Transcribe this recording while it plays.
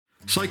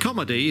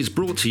Psychomedy is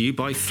brought to you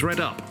by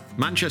ThreadUp,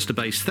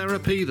 Manchester-based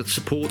therapy that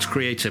supports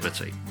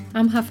creativity.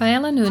 I'm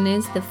Rafaela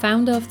Nunes, the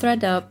founder of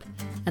ThreadUp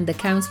and the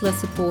counsellor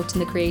supporting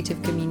the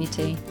creative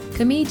community.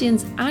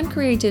 Comedians and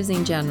creatives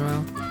in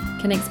general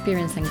can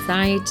experience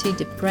anxiety,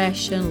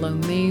 depression, low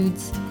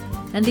moods,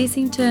 and this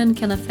in turn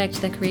can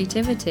affect their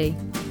creativity.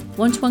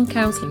 One-to-one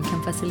counselling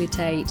can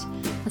facilitate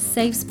a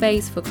safe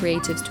space for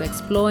creatives to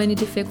explore any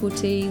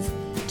difficulties,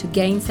 to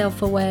gain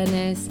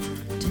self-awareness,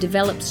 to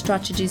develop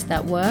strategies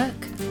that work,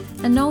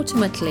 and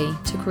ultimately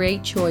to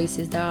create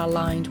choices that are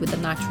aligned with the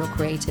natural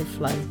creative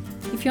flow.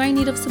 If you're in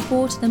need of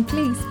support, then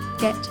please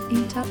get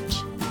in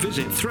touch.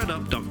 Visit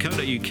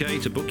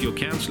threadup.co.uk to book your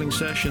counselling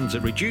sessions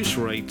at reduced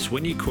rates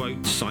when you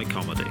quote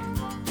Psychomedy.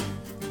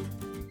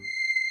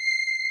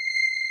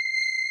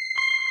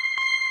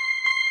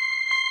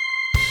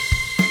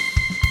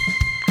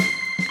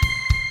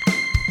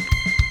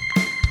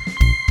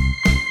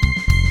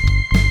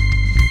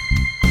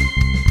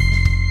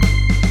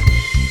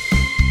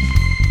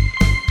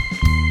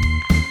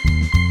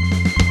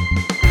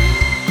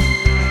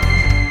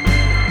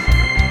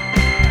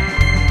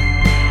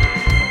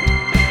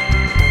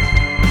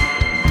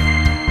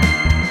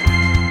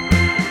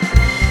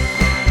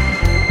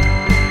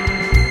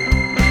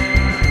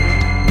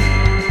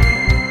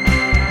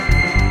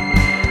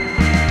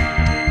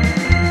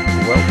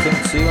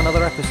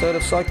 Episode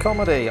of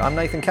Psychomedy. I'm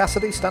Nathan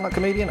Cassidy, stand-up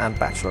comedian and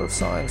Bachelor of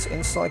Science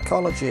in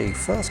Psychology.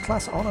 First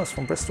class honours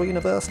from Bristol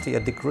University, a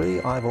degree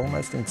I've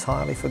almost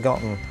entirely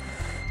forgotten.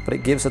 But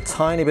it gives a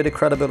tiny bit of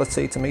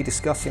credibility to me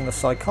discussing the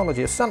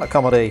psychology of stand-up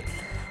comedy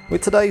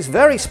with today's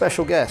very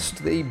special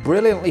guest, the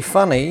brilliantly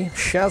funny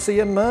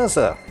Shazia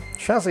Mirza.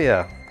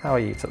 Shazia, how are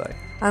you today?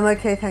 I'm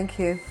okay, thank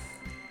you.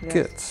 Yes.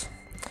 Good.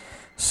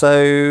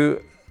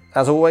 So,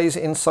 as always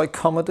in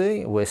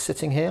Psychomedy, we're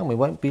sitting here and we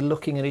won't be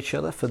looking at each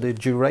other for the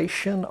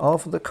duration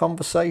of the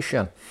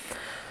conversation.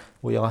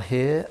 We are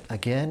here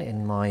again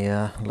in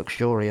my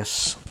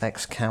luxurious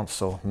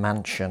ex-council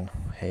mansion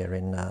here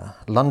in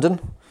London.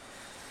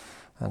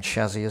 And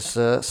Shazzy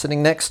is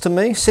sitting next to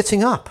me,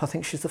 sitting up. I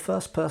think she's the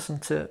first person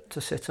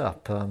to sit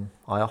up.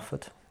 I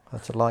offered her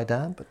to lie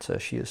down,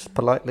 but she has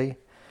politely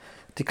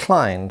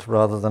declined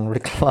rather than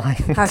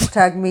reclined.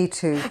 Hashtag me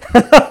too.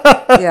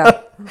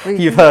 Yeah.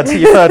 You've heard.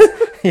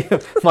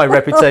 My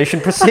reputation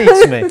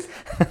precedes me.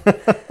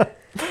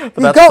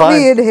 He got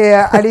fine. Me in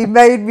here and he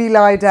made me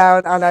lie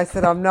down and I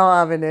said, I'm not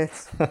having it.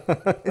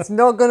 It's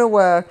not going to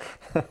work.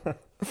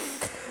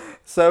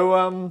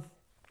 So,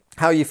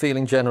 how are you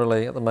feeling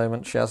generally at the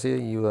moment,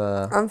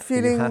 Shazia? I'm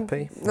feeling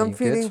happy? I'm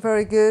feeling good?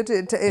 Very good.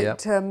 It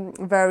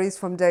varies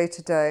from day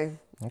to day.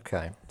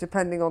 Okay.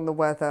 Depending on the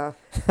weather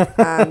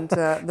and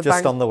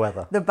on the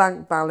weather. The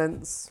bank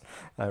balance.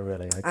 Oh,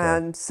 really? Okay.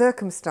 And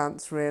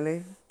circumstance,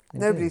 really.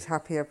 Indeed. Nobody's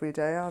happy every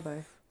day, are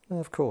they?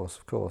 Of course.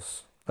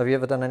 Have you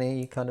ever done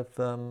any kind of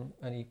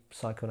any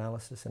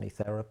psychoanalysis, any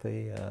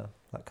therapy,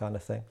 that kind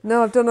of thing?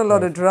 No, I've done a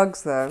lot of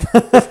drugs though.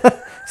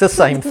 It's the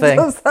same thing.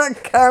 Does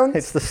that count?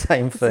 It's the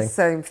same thing. It's the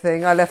same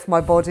thing. I left my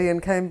body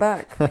and came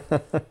back.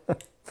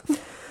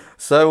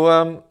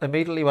 So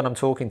immediately when I'm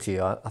talking to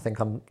you, I think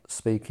I'm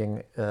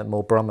speaking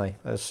more Brummy.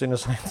 As soon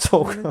as I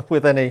talk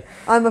with any...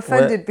 I'm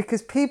offended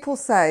because people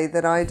say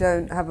that I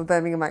don't have a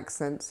Birmingham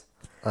accent.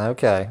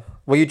 Okay.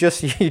 Well, you just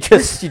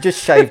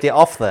shaved it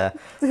off there.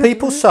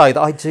 People say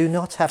that I do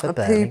not have a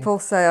Birmingham. People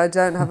say I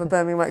don't have a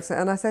Birmingham accent,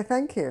 and I say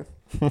thank you.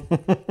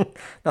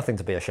 Nothing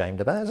to be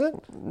ashamed about, is it?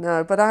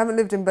 No, but I haven't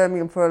lived in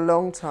Birmingham for a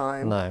long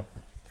time. No.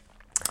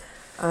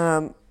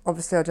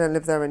 Obviously, I don't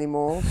live there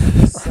anymore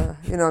because,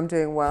 I'm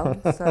doing well.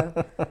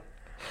 So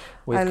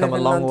We've come a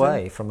long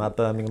way from our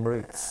Birmingham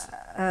roots.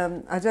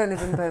 I don't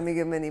live in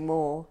Birmingham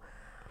anymore.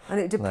 And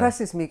it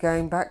depresses me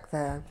going back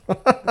there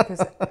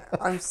because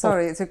I'm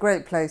sorry, it's a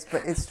great place,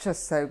 but it's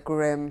just so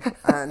grim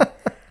and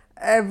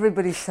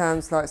everybody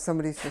sounds like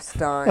somebody's just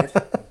died.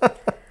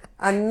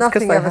 And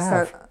nothing ever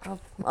sounds...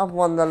 I've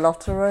won the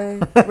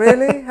lottery.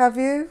 Really? Have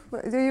you?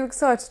 Are you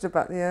excited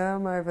about... Yeah,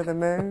 I'm over the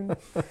moon.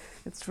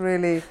 It's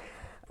really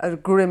a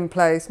grim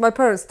place. My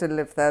parents still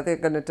live there. They're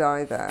going to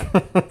die there.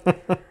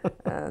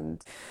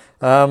 And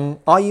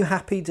are you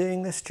happy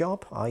doing this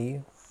job? Are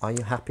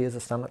you happy as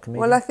a stand-up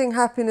comedian? Well, I think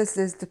happiness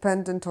is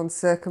dependent on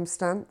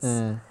circumstance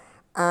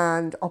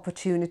and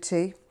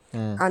opportunity.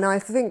 And I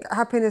think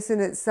happiness in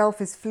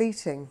itself is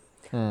fleeting.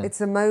 It's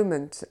a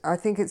moment. I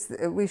think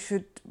we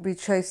should be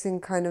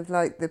chasing kind of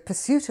like the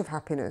pursuit of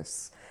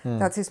happiness.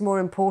 That is more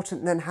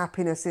important than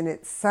happiness in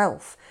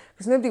itself.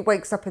 Because nobody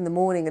wakes up in the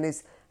morning and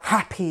is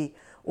happy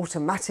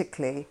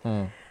automatically.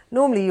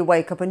 Normally you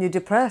wake up and you're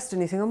depressed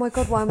and you think, oh my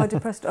God, why am I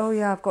depressed? Oh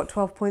yeah, I've got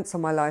 12 points on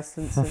my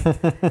licence and,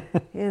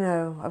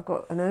 I've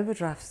got an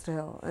overdraft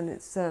still. And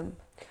it's,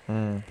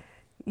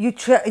 you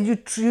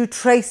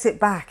trace it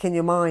back in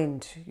your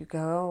mind. You go,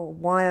 oh,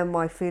 why am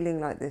I feeling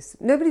like this?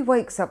 Nobody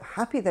wakes up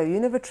happy though. You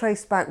never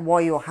trace back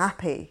why you're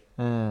happy.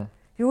 You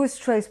always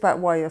trace back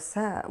why you're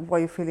sad, why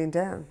you're feeling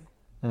down.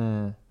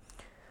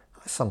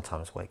 I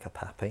sometimes wake up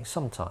happy.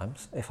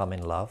 Sometimes, if I'm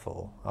in love,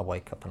 or I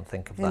wake up and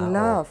think of that. In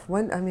love?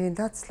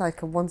 That's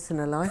like a once in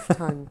a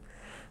lifetime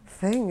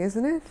thing,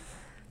 isn't it?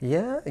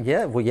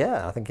 Yeah. Well,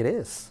 yeah, I think it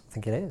is.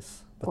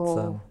 But,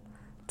 Or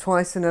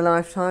twice in a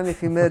lifetime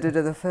if you murdered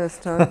her the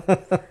first time.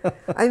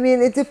 I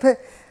mean, it depends.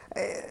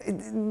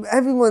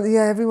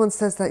 Everyone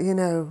says that, you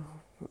know.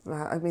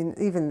 I mean,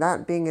 even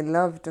that, being in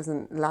love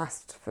doesn't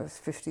last for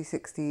 50,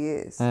 60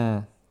 years.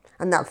 And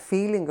that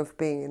feeling of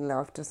being in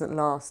love doesn't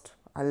last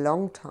a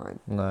long time.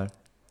 No.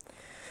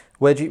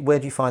 Where do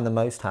you find the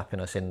most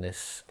happiness in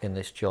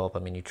this job? I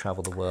mean, you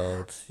travel the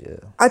world. Yeah.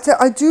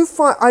 I do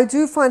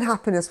find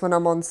happiness when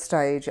I'm on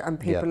stage and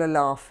people are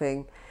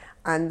laughing,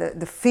 and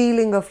the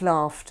feeling of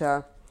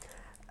laughter.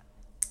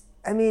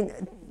 I mean,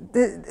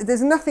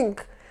 there's nothing.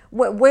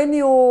 When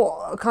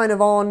you're kind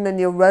of on and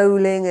you're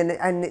rolling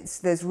and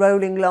there's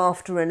rolling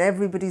laughter and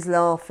everybody's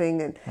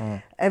laughing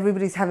and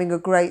everybody's having a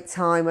great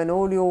time and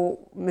all your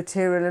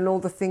material and all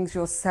the things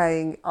you're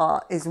saying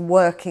is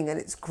working and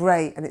it's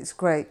great.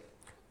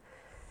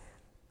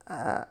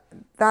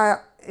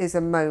 That is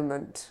a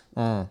moment,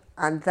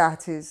 and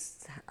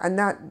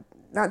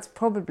that's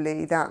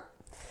probably that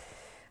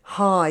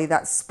high,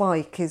 that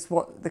spike is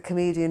what the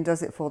comedian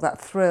does it for, that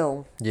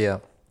thrill. Yeah.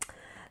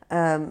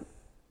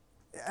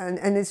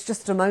 And it's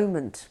just a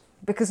moment,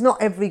 because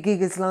not every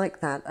gig is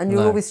like that, and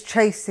you're always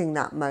chasing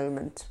that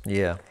moment.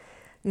 Yeah.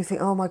 You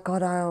think, oh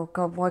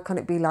God, why can't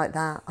it be like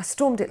that? I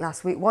stormed it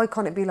last week. Why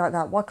can't it be like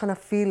that? Why can't I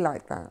feel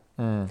like that?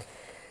 And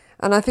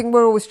I think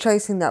we're always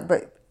chasing that,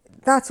 but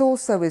that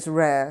also is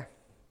rare.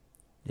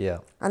 Yeah.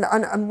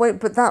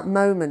 But that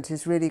moment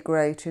is really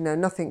great. You know,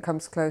 nothing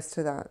comes close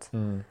to that.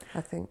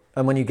 I think.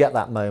 And when you get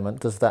that moment,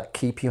 does that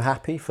keep you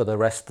happy for the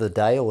rest of the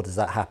day, or does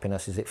that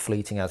happiness, is it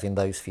fleeting as in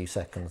those few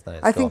seconds? Then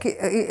I think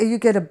you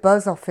get a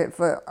buzz off it.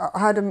 I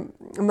had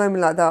a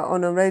moment like that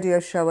on a radio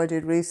show I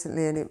did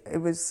recently, and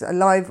it was a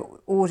live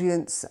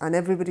audience, and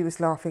everybody was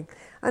laughing.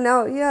 And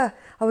now,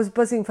 I was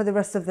buzzing for the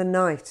rest of the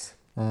night.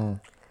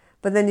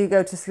 But then you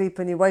go to sleep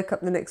and you wake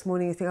up the next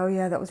morning, you think, oh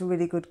yeah, that was a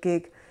really good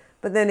gig.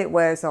 But then it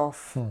wears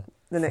off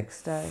the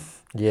next day.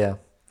 Yeah.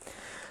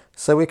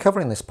 So we're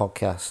covering this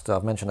podcast,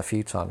 I've mentioned a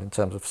few times, in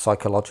terms of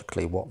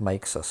psychologically what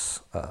makes us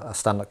a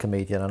stand-up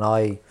comedian. And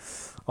I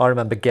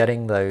remember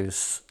getting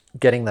those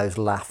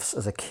laughs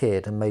as a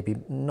kid and maybe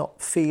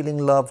not feeling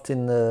loved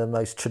in the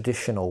most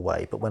traditional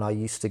way. But when I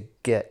used to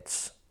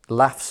get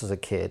laughs as a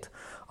kid,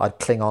 I'd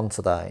cling on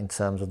to that in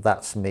terms of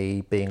that's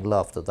me being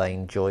loved, that they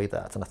enjoy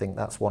that. And I think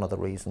that's one of the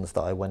reasons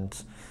that I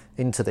went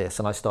into this,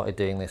 and I started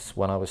doing this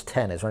when I was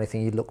 10. Is there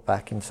anything you look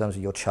back in terms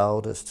of your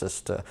childhood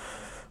as to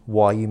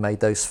why you made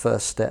those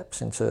first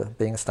steps into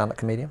being a stand-up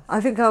comedian?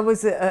 I think I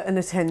was an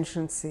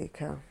attention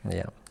seeker.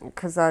 Yeah.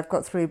 Because I've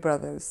got 3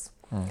 brothers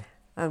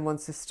and 1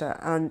 sister,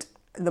 and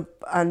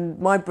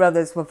my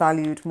brothers were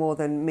valued more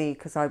than me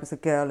because I was a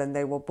girl and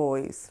they were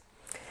boys.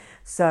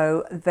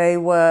 So they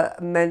were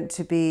meant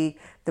to be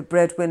the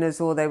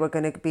breadwinners, or they were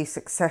going to be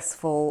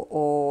successful,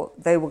 or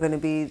they were going to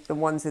be the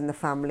ones in the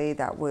family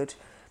that would,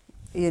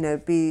 you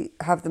know,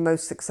 have the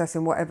most success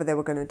in whatever they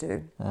were going to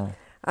do.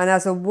 And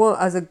as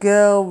a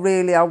girl,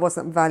 really, I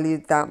wasn't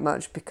valued that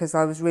much, because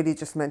I was really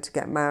just meant to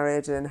get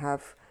married and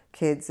have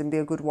kids and be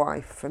a good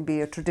wife and be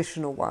a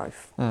traditional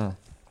wife. And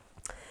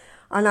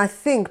I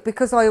think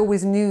because I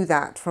always knew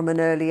that from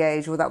an early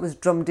age, or that was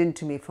drummed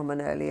into me from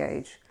an early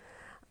age,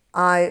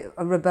 I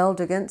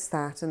rebelled against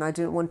that, and I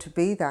didn't want to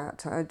be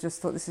that. I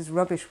just thought, this is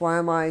rubbish. Why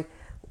am I?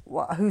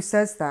 Who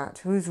says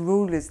that? Whose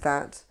rule is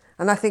that?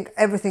 And I think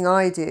everything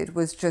I did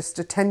was just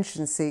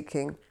attention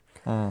seeking.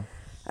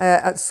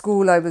 At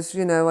school, I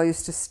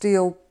used to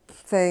steal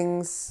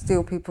things,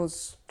 steal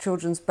people's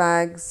children's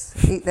bags,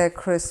 eat their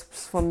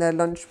crisps from their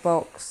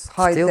lunchbox,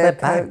 hide their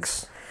coats.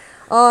 Bags.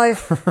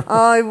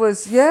 I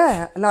was,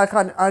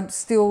 I'd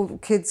steal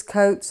kids'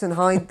 coats and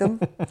hide them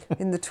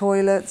in the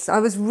toilets. I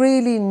was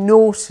really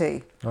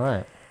naughty.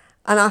 Right.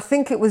 And I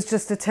think it was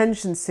just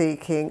attention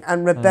seeking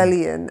and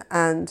rebellion.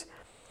 And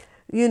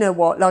you know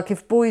what, like,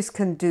 if boys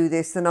can do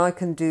this, then I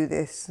can do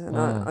this. And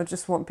I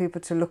just want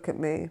people to look at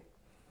me.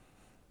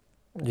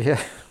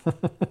 Yeah.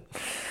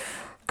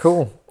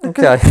 Cool.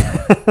 Okay.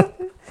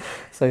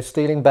 So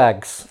stealing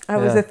bags. I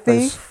was a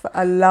thief,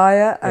 a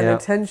liar, an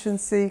attention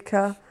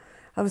seeker.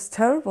 I was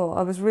terrible.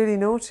 I was really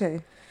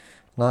naughty.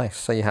 Nice.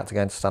 So you had to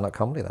go into stand-up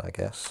comedy then, I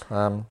guess.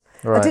 Right.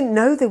 I didn't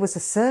know there was a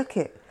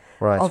circuit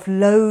of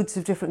loads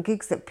of different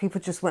gigs that people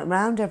just went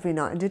round every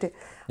night and did it.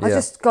 I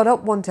just got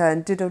up one day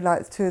and did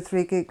like 2 or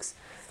 3 gigs.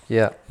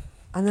 Yeah.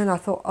 And then I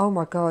thought, oh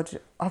my God,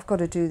 I've got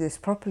to do this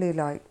properly.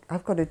 Like,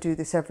 I've got to do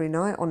this every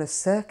night on a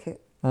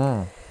circuit.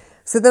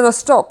 So then I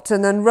stopped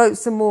and then wrote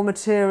some more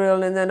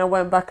material, and then I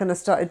went back and I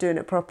started doing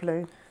it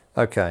properly.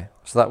 Okay.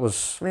 So that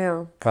was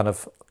kind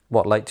of,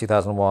 late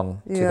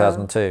 2001,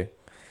 2002?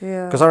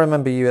 Yeah. Because I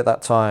remember you at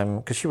that time,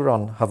 because you were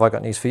on Have I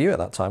Got News For You at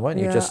that time, weren't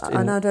you?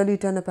 And I'd only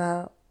done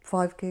about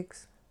 5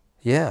 gigs.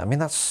 Yeah, I mean,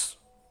 that's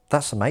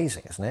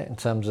amazing, isn't it? In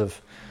terms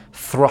of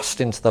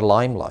thrust into the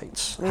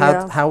limelight.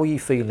 How were you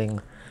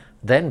feeling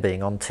then,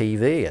 being on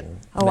TV and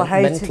I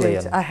hated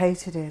it. I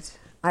hated it.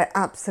 I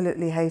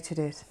absolutely hated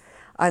it.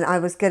 And I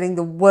was getting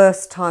the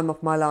worst time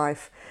of my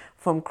life.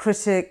 from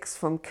critics,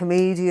 from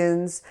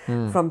comedians,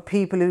 from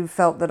people who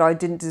felt that I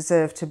didn't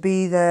deserve to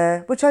be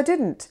there, which I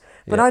didn't.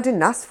 But I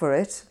didn't ask for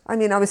it. I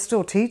mean, I was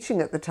still teaching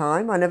at the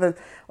time. I never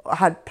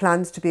had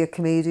plans to be a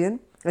comedian.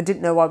 I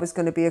didn't know I was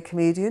going to be a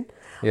comedian.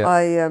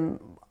 Yeah.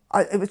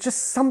 It was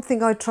just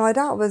something I tried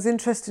out. I was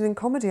interested in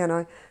comedy, and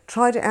I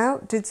tried it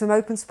out, did some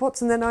open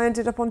spots, and then I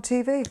ended up on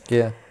TV.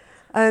 Yeah.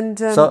 And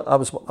so I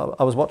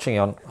was watching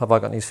on Have I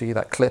Got News for You,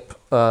 that clip,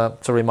 to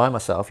remind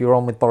myself. You were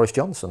on with Boris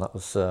Johnson. That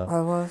was.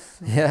 I was.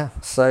 Yeah.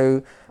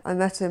 So I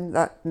met him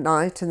that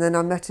night, and then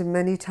I met him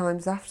many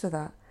times after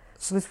that.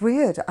 It was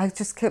weird. I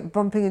just kept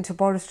bumping into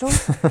Boris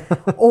Johnson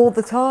all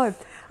the time,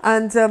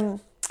 and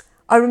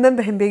I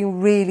remember him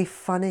being really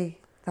funny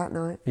that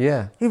night.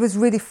 Yeah. He was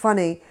really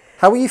funny.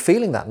 How were you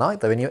feeling that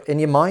night, though? In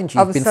your mind,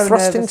 you've been so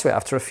thrust nervous. into it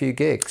after a few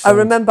gigs. I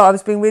remember I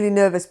was being really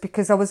nervous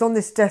because I was on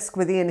this desk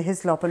with Ian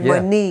Hislop, and my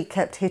Yeah. knee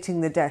kept hitting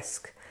the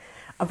desk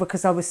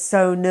because I was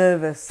so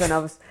nervous, and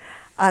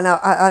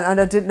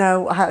I didn't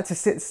know how to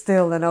sit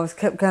still, and I was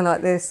kept going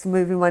like this,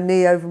 moving my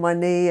knee over my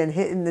knee and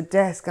hitting the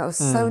desk. I was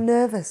so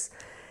nervous,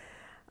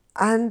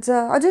 and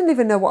I didn't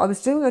even know what I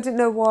was doing. I didn't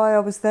know why I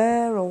was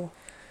there or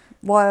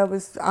why I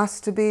was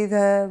asked to be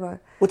there.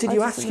 Well, did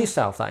you ask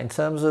yourself that in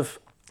terms of?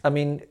 I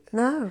mean,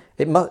 no.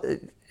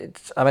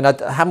 I mean,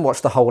 I haven't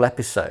watched the whole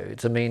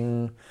episode. I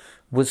mean,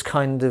 was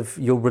kind of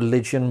your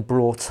religion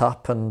brought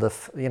up, and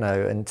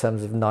in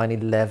terms of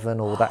 9/11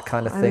 or that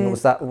kind of thing? mean,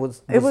 was that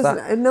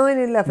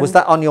 9/11. Was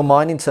that on your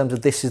mind in terms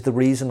of this is the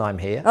reason I'm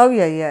here? Oh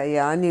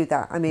yeah. I knew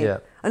that. I mean, Yeah.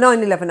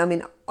 9/11. I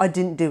mean, I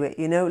didn't do it.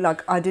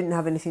 Like I didn't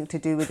have anything to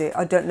do with it.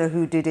 I don't know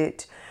who did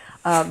it,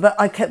 but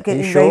I kept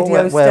getting sure?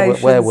 radio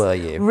stations Where were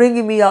you?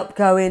 ringing me up,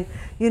 going,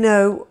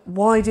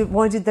 why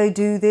did they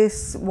do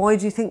this? Why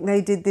do you think they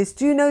did this?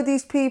 Do you know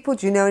these people?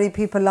 Do you know any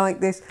people like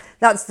this?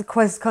 That's the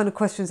kind of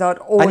questions I'd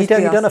always. And you'd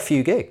only done a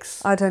few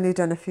gigs. I'd only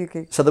done a few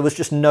gigs. So there was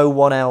just no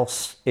one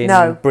else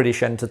in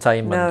British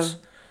entertainment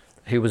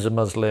who was a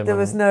Muslim. There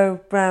was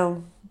no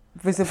brown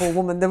visible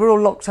woman. They were all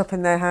locked up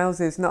in their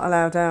houses, not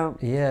allowed out.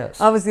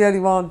 Yes. I was the only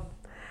one.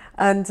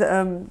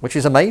 And which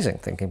is amazing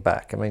thinking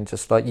back. I mean,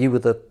 just like you were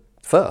the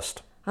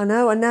first. I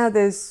know, and now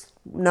there's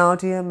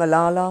Nadia,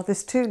 Malala.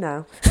 There's two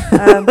now,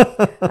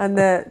 and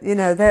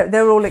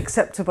they're all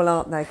acceptable,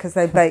 aren't they? Because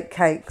they bake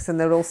cakes and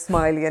they're all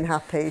smiley and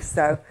happy.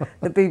 So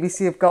the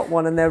BBC have got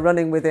one and they're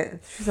running with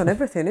it. She's on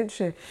everything, isn't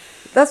she?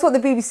 That's what the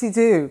BBC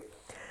do.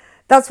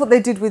 That's what they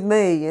did with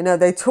me.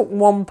 They took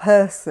one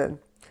person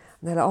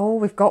and they're like, oh,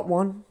 we've got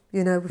one.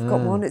 We've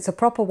got one. It's a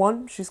proper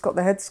one. She's got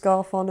the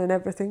headscarf on and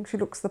everything. She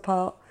looks the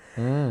part.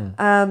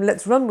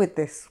 Let's run with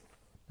this.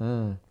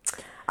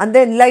 And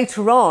then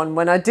later on,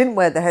 when I didn't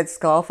wear the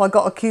headscarf, I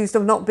got accused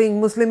of not being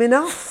Muslim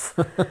enough.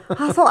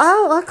 I thought,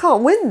 I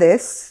can't win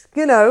this.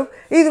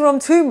 Either I'm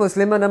too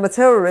Muslim and I'm a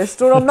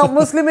terrorist, or I'm not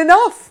Muslim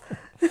enough.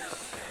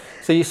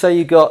 So you say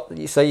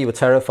you were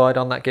terrified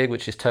on that gig,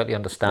 which is totally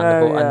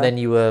understandable. And then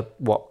you were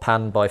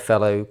panned by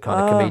fellow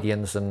kind of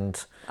comedians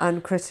and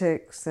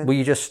critics. Were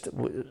you just?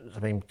 I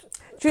mean,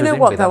 do you know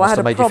what though? That must I had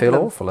have made a problem. you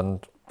feel awful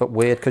but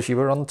weird because you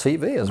were on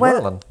TV as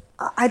well. And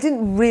I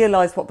didn't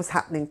realise what was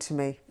happening to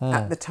me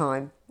at the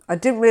time. I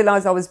didn't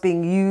realise I was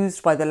being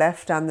used by the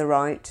left and the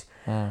right.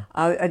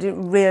 I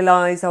didn't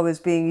realise I was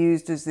being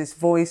used as this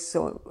voice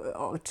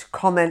or to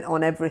comment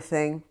on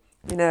everything.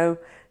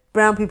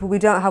 Brown people, we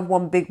don't have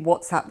one big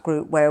WhatsApp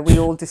group where we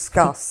all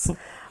discuss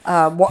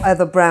what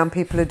other brown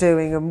people are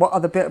doing and what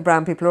other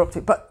brown people are up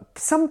to. But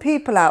some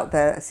people out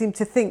there seem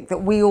to think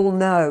that we all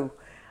know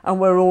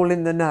and we're all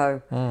in the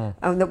know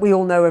and that we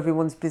all know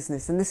everyone's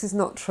business. And this is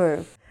not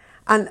true.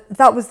 And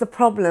that was the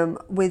problem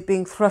with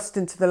being thrust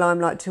into the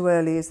limelight too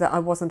early, is that I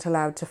wasn't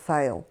allowed to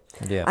fail.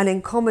 Yeah. And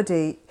in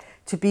comedy,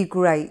 to be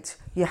great,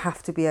 you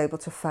have to be able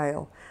to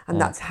fail.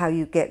 And that's how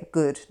you get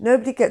good.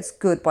 Nobody gets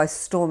good by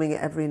storming it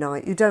every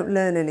night. You don't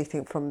learn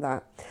anything from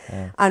that.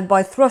 And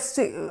by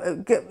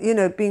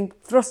being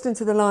thrust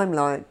into the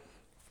limelight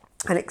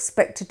and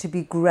expected to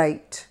be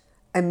great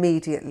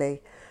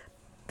immediately,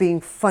 being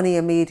funny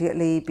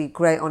immediately, be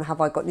great on Have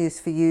I Got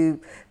News for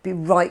You,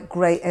 write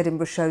great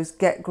Edinburgh shows,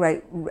 get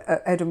great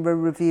Edinburgh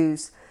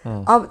reviews.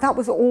 That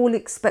was all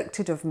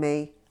expected of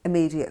me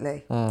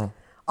immediately.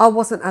 I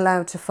wasn't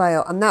allowed to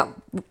fail, and that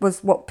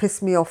was what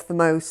pissed me off the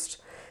most,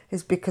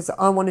 is because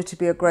I wanted to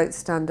be a great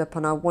stand-up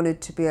and I wanted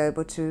to be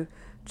able to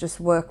just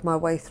work my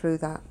way through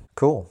that.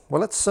 Cool. Well,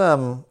 let's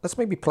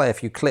maybe play a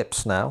few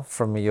clips now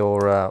from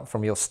your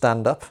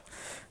stand-up,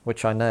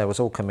 which I know, as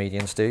all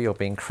comedians do, you'll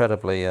be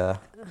incredibly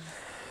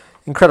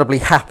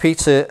happy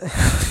to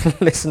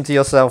listen to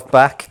yourself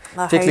back,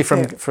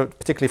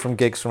 particularly from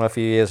gigs from a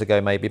few years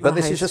ago, maybe. But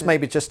this is just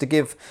maybe just to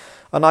give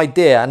an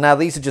idea. And now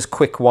these are just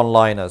quick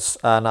one-liners,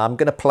 and I'm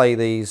going to play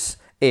these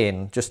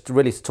in just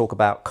really to talk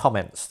about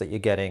comments that you're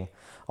getting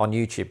on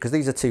YouTube, because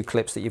these are two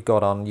clips that you've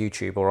got on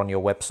YouTube or on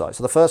your website.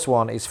 So the first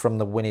one is from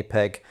the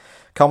Winnipeg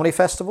Comedy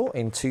Festival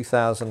in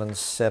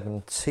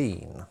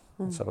 2017.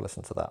 Let's have a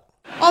listen to that.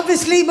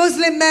 Obviously,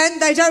 Muslim men,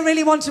 they don't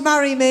really want to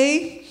marry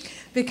me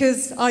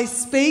because I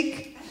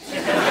speak.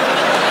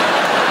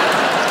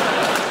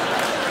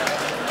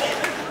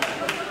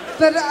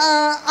 But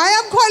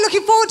I am quite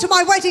looking forward to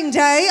my wedding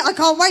day. I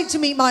can't wait to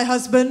meet my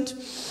husband.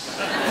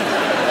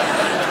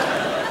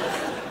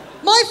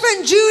 My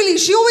friend Julie,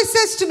 she always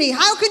says to me,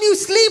 how can you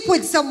sleep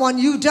with someone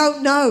you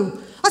don't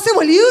know? I said,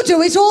 well, you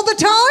do it all the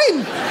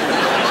time.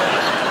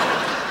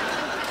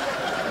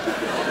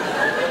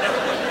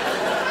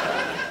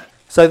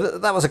 So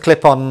that was a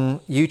clip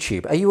on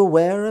YouTube. Are you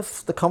aware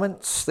of the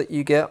comments that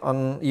you get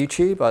on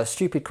YouTube? A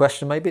stupid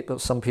question maybe,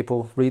 but some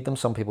people read them,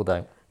 some people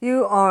don't.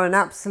 You are an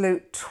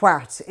absolute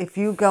twat if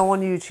you go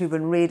on YouTube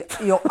and read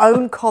your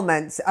own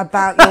comments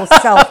about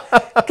yourself.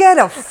 Get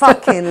a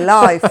fucking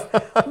life.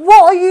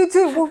 What are you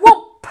doing?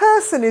 What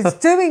person is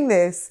doing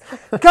this?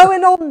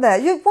 Going on there.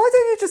 Why don't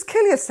you just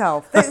kill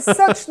yourself? It's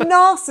such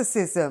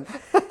narcissism.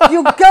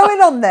 You're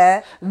going on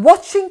there,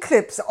 watching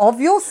clips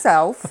of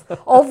yourself,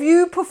 of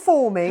you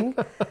performing,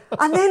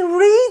 and then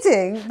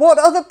reading what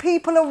other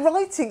people are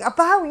writing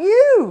about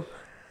you.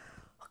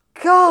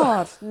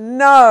 God,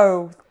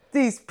 no.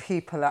 These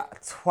people are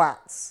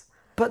twats.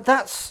 But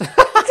that's...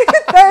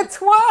 They're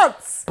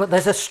twats. But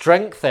there's a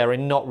strength there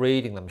in not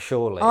reading them,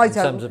 surely. I in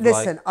terms don't, of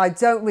listen, I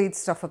don't read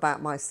stuff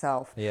about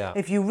myself. Yeah.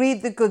 If you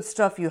read the good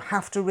stuff, you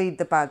have to read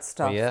the bad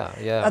stuff. Yeah,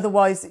 yeah.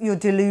 Otherwise, you're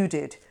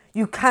deluded.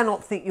 You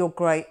cannot think you're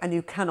great and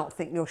you cannot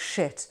think you're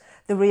shit.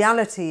 The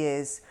reality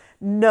is,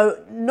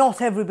 no,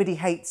 not everybody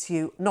hates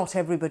you. Not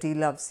everybody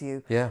loves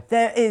you. Yeah.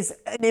 There is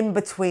an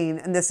in-between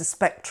and there's a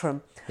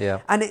spectrum.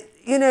 Yeah. And,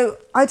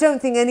 I don't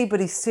think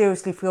anybody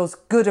seriously feels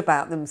good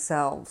about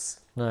themselves.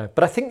 No,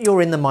 but I think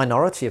you're in the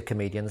minority of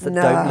comedians that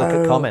don't look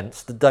at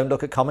comments. That don't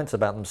look at comments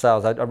about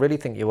themselves. I really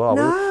think you are.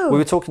 No. We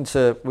were talking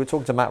to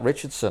Matt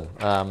Richardson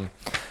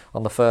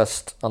on the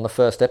first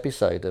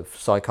episode of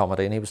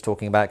Psychomedy, and he was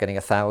talking about getting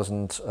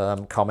 1,000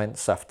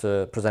 comments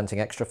after presenting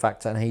Extra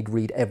Factor, and he'd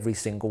read every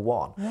single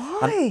one.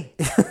 Why?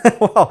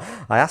 Well,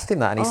 I asked him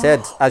that, and he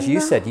said, as you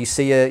said, you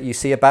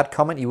see a bad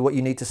comment,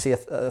 you need to see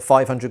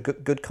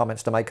 500 good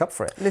comments to make up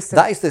for it. Listen,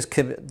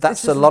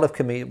 that's a lot of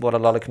what a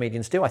lot of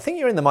comedians do. I think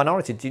you're in the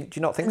minority. Do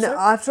you not think so? No,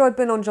 after I'd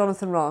been on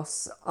Jonathan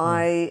Ross,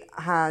 I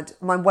had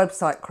my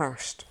website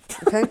crashed.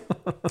 Okay,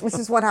 this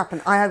is what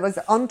happened. I was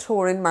on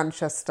tour in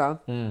Manchester,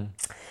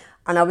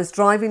 and I was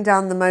driving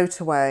down the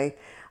motorway.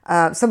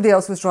 Somebody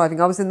else was driving.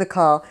 I was in the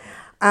car,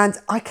 and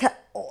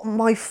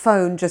my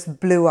phone just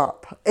blew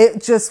up.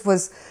 It just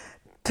was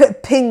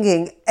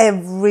pinging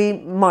every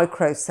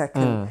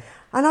microsecond.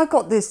 And I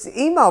got this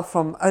email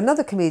from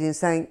another comedian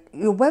saying,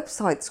 your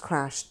website's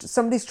crashed.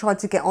 Somebody's tried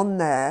to get on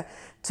there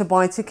to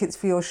buy tickets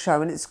for your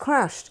show and it's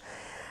crashed.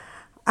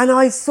 And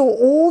I saw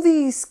all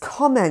these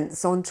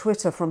comments on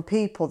Twitter from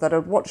people that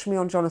had watched me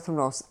on Jonathan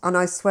Ross, and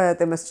I swear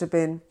there must have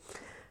been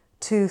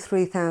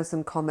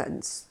 2,000-3,000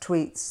 comments,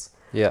 tweets.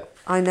 Yeah.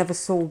 I never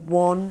saw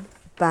one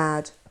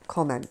bad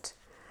comment.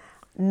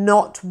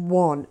 Not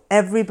one.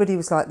 Everybody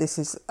was like,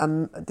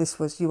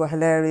 you were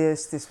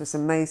hilarious, this was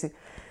amazing.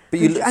 But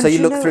you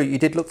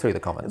did look through the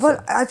comments.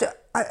 Well, I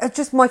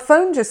just, my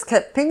phone just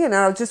kept pinging and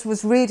I just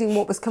was reading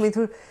what was coming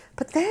through.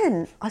 But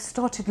then I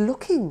started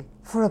looking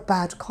for a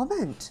bad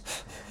comment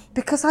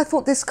because I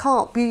thought this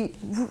can't be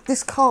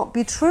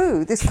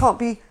true. This can't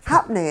be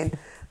happening.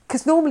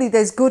 Because normally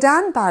there's good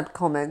and bad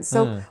comments.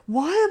 So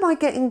why am I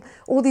getting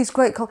all these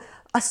great comments?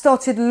 I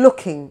started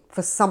looking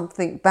for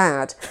something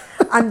bad.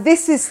 And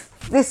this is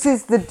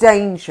the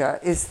danger,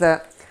 is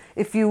that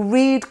if you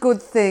read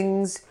good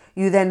things,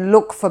 you then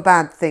look for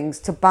bad things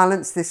to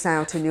balance this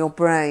out in your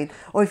brain.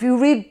 Or if you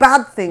read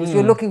bad things,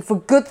 you're looking for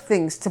good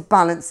things to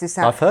balance this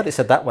out. I've heard it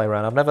said that way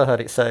around. I've never heard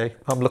it say,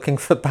 I'm looking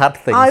for bad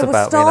things about me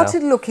now.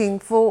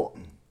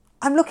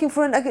 I'm looking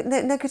for a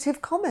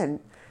negative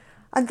comment.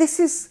 And this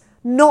is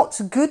not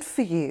good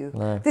for you.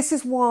 No. This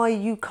is why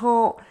you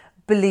can't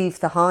believe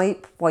the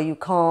hype, why you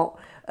can't...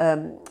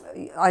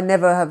 I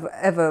never have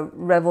ever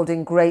revelled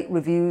in great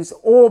reviews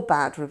or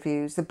bad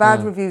reviews. The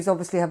bad reviews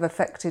obviously have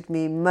affected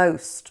me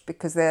most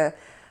because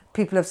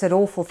people have said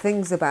awful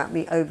things about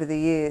me over the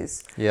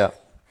years. Yeah.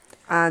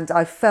 And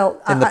I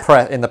felt... In the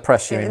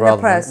press, you mean,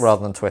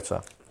 rather than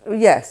Twitter?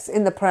 Yes,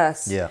 in the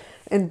press. Yeah.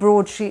 In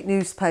broadsheet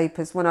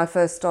newspapers, when I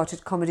first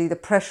started comedy, the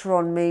pressure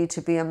on me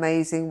to be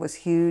amazing was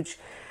huge.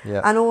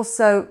 Yeah. And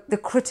also, the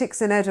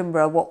critics in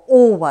Edinburgh were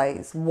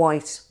always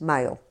white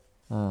male.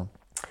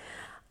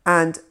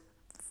 And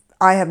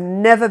I have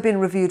never been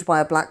reviewed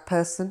by a black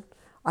person.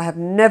 I have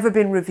never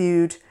been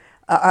reviewed,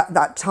 at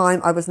that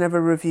time, I was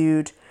never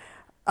reviewed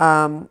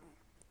by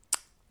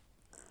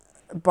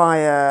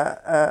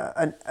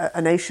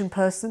an Asian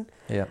person.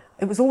 Yeah.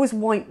 It was always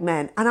white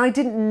men. And I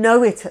didn't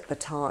know it at the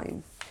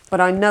time. But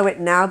I know it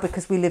now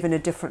because we live in a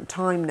different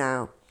time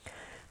now.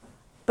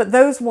 But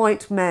those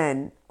white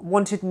men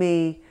wanted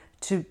me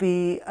to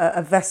be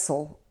a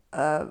vessel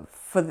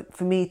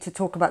for me to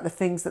talk about the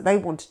things that they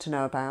wanted to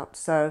know about.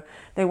 So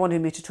they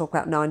wanted me to talk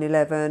about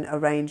 9/11,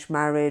 arranged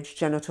marriage,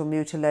 genital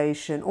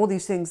mutilation, all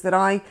these things that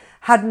I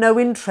had no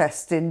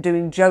interest in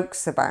doing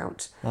jokes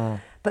about.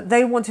 But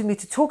they wanted me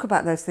to talk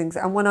about those things.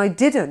 And when I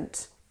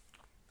didn't,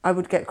 I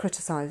would get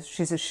criticised.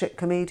 She's a shit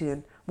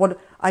comedian.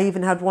 I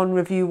even had one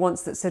review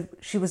once that said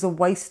she was a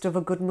waste of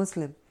a good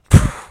Muslim.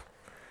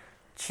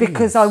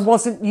 because I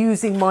wasn't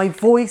using my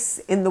voice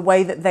in the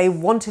way that they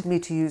wanted me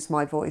to use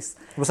my voice.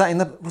 Was that in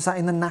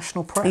the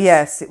national press?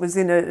 Yes, it was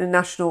in a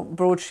national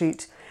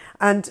broadsheet.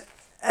 And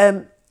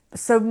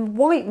so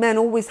white men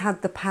always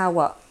had the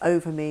power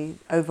over me.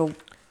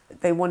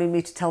 They wanted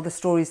me to tell the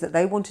stories that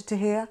they wanted to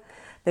hear.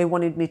 They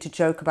wanted me to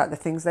joke about the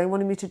things they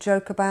wanted me to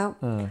joke about.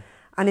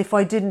 And if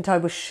I didn't, I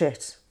was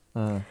shit.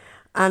 And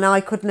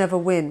I could never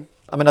win.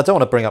 I mean, I don't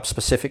want to bring up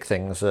specific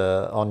things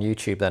on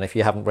YouTube then if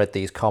you haven't read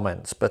these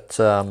comments, but...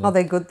 Are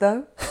they good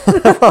though?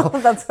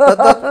 that's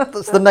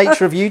the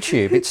nature of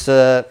YouTube.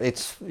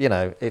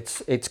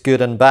 It's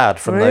good and bad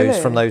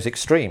from those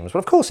extremes. Well,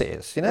 of course it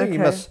is. You know, Okay. you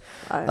must...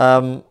 I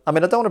mean,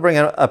 I don't want to bring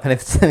up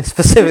anything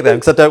specific then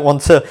because I don't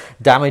want to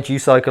damage you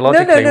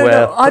psychologically.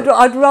 No.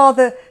 I'd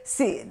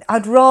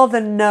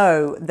rather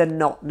know than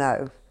not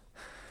know.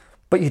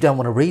 But you don't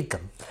want to read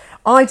them.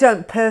 I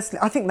don't personally.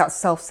 I think that's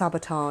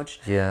self-sabotage.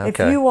 Yeah, If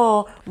okay. you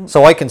are...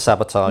 So I can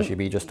sabotage you,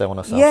 but you just don't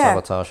want to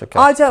self-sabotage. Okay.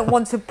 I don't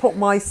want to put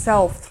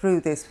myself through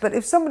this, but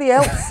if somebody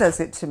else says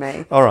it to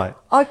me, All right.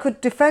 I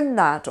could defend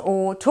that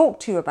or talk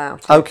to you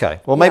about it. Okay.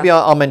 Well, maybe Yeah.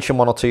 I'll mention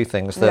one or two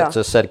things that Yeah.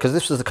 are said, because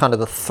this was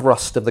the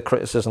thrust of the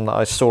criticism that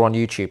I saw on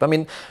YouTube. I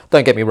mean,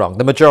 don't get me wrong.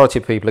 The majority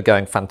of people are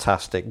going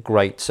fantastic,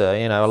 great.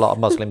 A lot of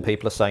Muslim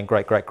people are saying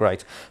great, great,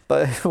 great.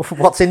 But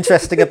what's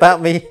interesting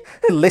about me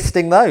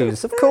listing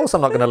those? Of course,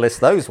 I'm not going to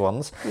list those ones.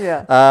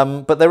 Yeah.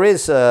 But there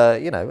is,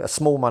 a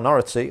small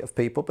minority of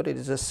people, but it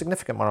is a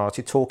significant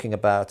minority talking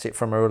about it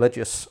from a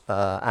religious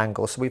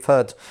angle. So we've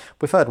heard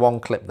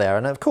one clip there,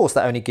 and of course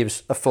that only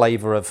gives a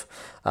flavour of,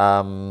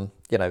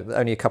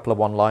 only a couple of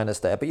one-liners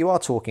there. But you are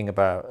talking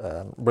about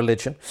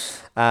religion,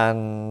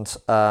 and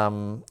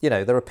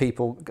there are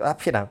people.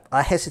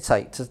 I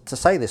hesitate to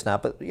say this now,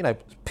 but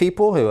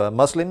people who are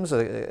Muslims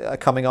are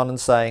coming on and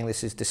saying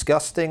this is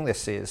disgusting.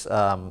 This is.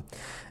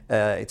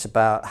 It's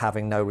about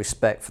having no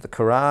respect for the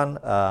Quran,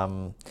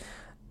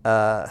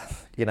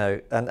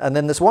 and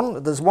then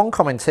there's one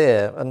comment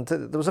here, and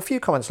there was a few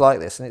comments like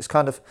this, and it's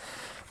kind of,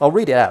 I'll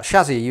read it out.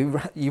 Shazia,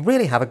 you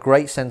really have a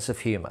great sense of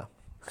humour.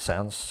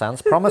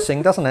 Sounds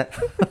promising, doesn't it? ...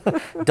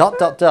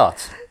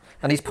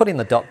 And he's putting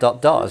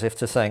the ... as if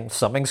to saying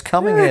something's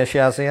coming here,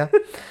 Shazia.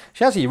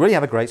 Shazia, you really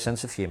have a great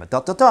sense of humour. ...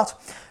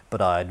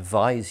 But I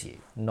advise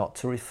you not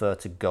to refer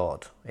to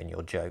God in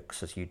your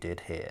jokes as you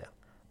did here. ...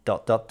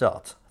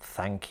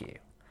 Thank you.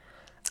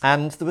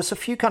 And there was a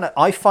few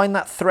I find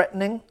that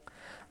threatening.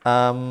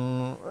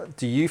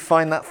 Do you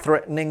find that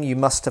threatening? You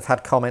must have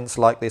had comments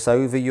like this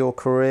over your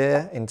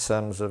career in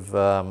terms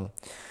of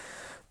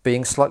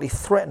being slightly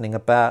threatening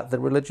about the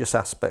religious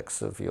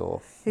aspects of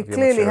your He of your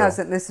clearly material.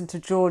 hasn't listened to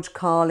George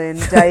Carlin,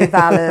 Dave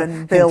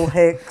Allen, Bill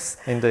Hicks,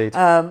 Indeed.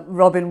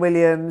 Robin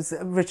Williams,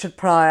 Richard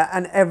Pryor,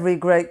 and every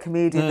great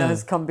comedian that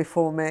has come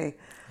before me.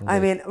 I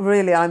mean,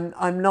 really,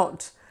 I'm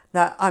not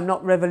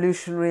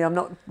revolutionary. I'm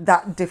not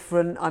that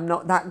different. I'm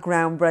not that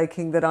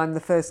groundbreaking that I'm the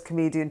first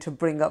comedian to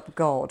bring up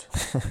God.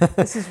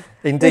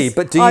 Indeed,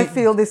 but I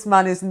feel this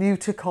man is new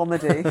to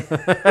comedy.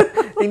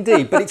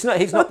 Indeed, but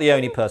he's not the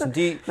only person.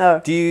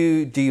 No. Do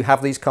you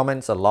have these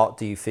comments a lot?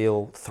 Do you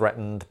feel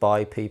threatened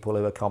by people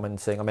who are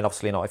commenting? I mean,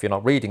 obviously not if you're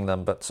not reading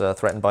them, but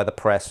threatened by the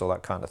press or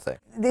that kind of thing.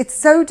 It's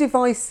so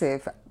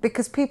divisive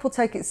because people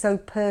take it so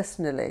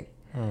personally.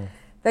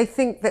 They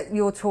think that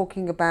you're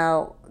talking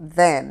about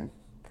them.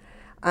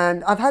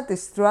 And I've had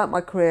this throughout my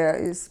career,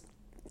 is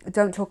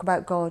don't talk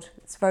about God.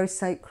 It's very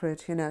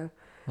sacred,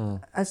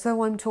 as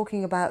though I'm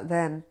talking about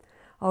them.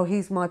 Oh,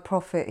 he's my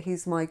prophet,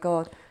 he's my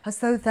God. As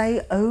though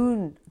they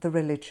own the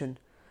religion,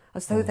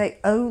 as though they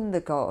own the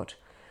God.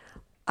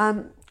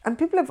 And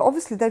people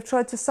they've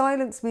tried to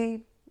silence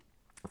me,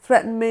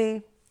 threaten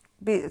me.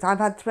 I've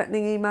had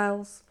threatening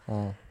emails.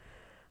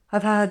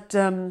 I've had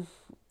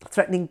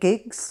threatening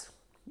gigs,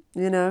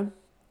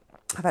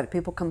 I've had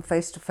people come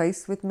face to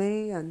face with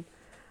me and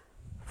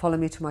follow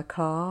me to my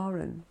car,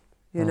 and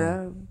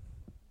and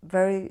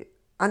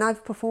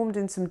I've performed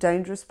in some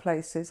dangerous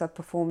places. I've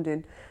performed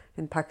in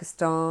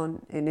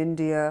Pakistan, in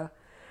India,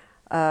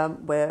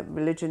 where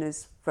religion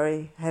is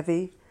very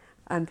heavy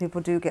and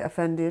people do get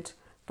offended.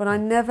 But I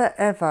never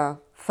ever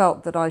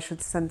felt that I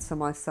should censor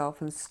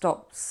myself and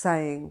stop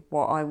saying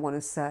what I want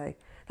to say.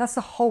 That's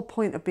the whole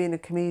point of being a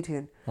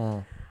comedian.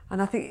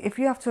 And I think if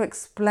you have to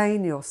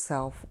explain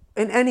yourself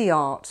in any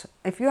art,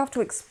 if you have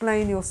to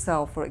explain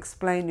yourself or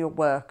explain your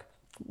work,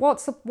 why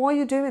are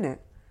you doing it?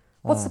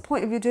 What's the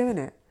point of you doing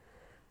it?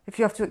 If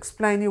you have to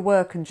explain your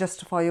work and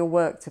justify your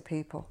work to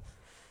people,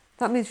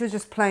 that means you're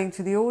just playing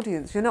to the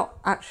audience. You're not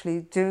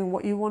actually doing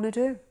what you want to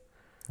do.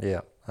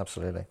 Yeah,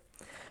 absolutely.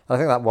 I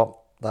think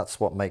that's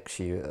what makes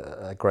you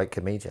a great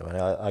comedian. I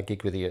mean, I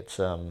gigged with you at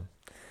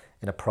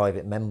in a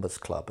private members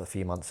club a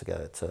few months ago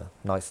at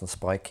Nice and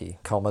Spiky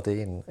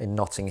Comedy in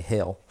Notting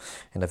Hill,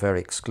 in a very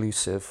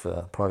exclusive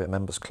private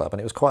members club,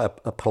 and it was quite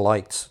a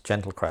polite,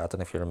 gentle crowd. I don't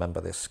know if you remember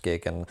this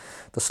gig, and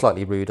the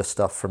slightly ruder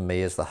stuff from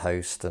me as the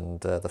host, and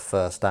the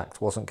first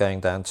act wasn't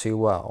going down too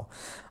well,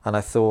 and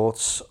I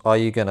thought, are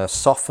you going to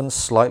soften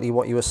slightly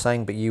what you were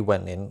saying? But you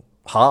went in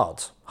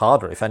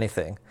harder if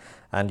anything,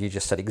 and you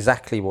just said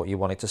exactly what you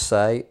wanted to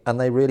say, and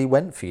they really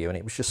went for you, and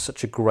it was just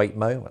such a great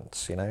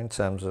moment, you know, in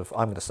terms of,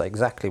 I'm going to say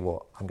exactly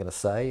what I'm going to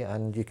say,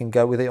 and you can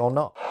go with it or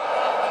not.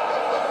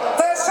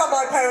 First time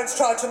my parents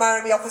tried to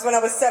marry me off was when I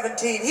was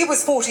 17. He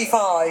was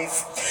 45,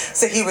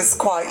 so he was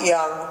quite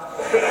young.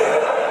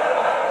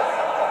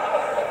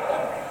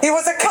 He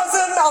was a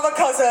cousin of a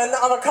cousin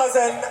of a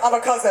cousin of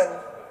a cousin,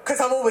 because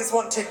I've always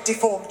wanted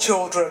deformed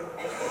children.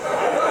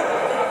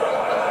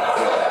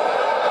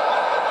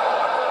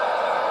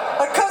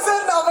 A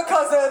cousin of a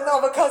cousin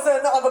of a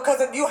cousin of a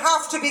cousin. You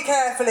have to be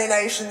careful in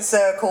Asian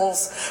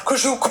circles,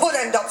 because you could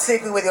end up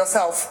sleeping with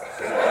yourself.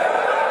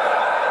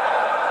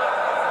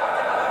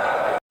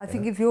 I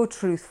think if you're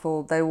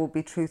truthful, they will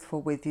be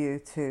truthful with you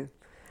too.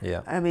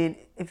 Yeah. I mean,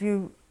 if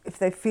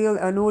they feel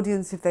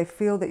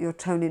that you're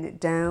toning it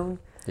down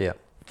Yeah.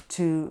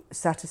 to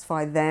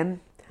satisfy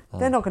them,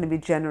 they're not going to be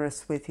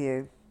generous with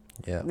you.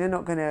 Yeah. They're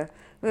not going to.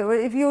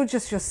 If you're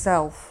just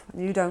yourself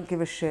and you don't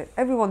give a shit,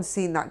 everyone's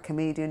seen that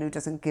comedian who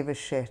doesn't give a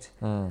shit,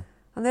 and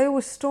they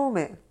always storm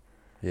it.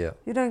 Yeah.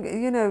 You don't,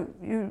 you know,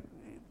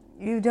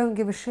 you don't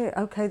give a shit.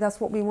 Okay, that's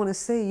what we want to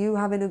see. You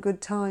having a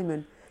good time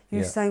and you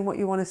Yeah. saying what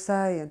you want to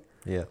say. And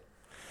Yeah.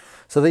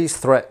 So these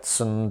threats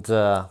and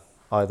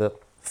either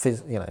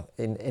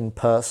in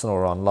person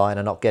or online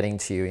are not getting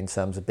to you in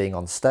terms of being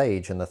on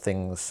stage and the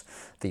things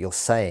that you're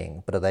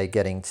saying, but are they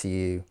getting to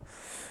you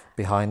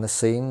behind the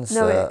scenes,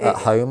 at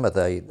home? Is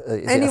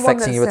it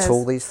affecting you at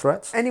all, these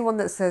threats? Anyone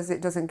that says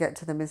it doesn't get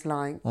to them is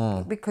lying,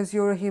 because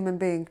you're a human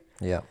being.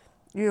 Yeah.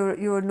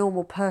 You're a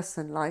normal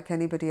person like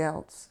anybody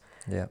else.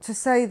 Yeah. To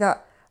say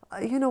that,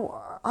 you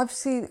know, I've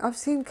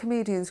seen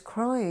comedians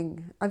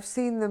crying. I've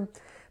seen them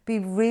be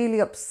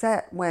really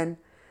upset when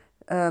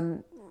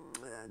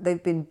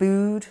they've been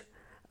booed,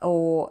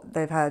 or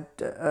they've had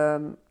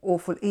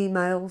awful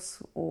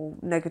emails or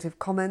negative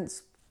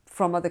comments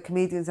from other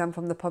comedians and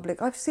from the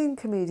public. I've seen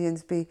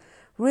comedians be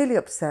really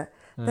upset.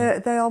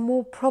 They are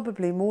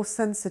probably more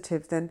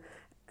sensitive than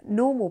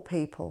normal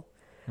people,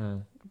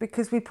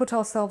 because we put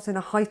ourselves in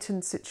a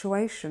heightened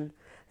situation.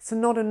 It's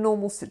not a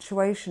normal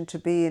situation to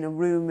be in a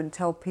room and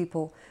tell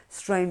people,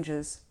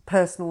 strangers,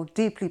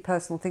 deeply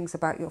personal things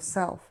about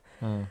yourself.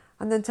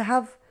 And then to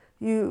have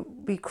you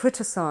be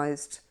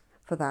criticised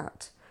for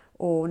that,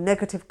 or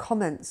negative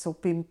comments, or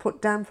being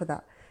put down for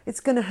that,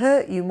 it's going to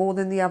hurt you more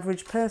than the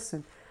average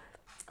person.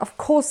 Of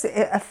course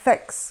it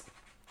affects,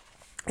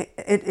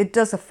 it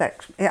does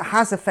affect, it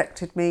has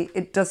affected me,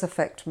 it does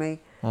affect me.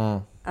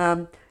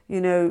 You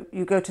know,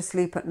 you go to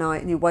sleep at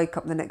night and you wake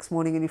up the next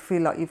morning and you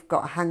feel like you've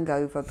got a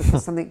hangover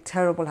because something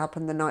terrible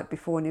happened the night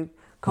before and you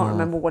can't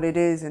remember what it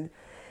is, and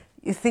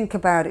you think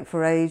about it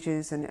for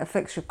ages, and it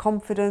affects your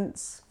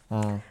confidence,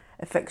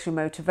 affects your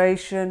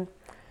motivation,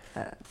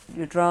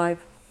 your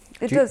drive.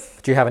 It does.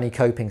 Do you have any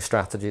coping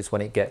strategies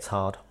when it gets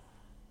hard?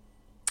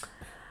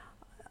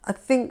 I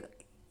think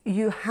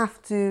you have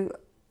to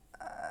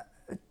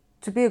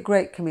be a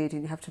great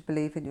comedian, you have to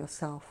believe in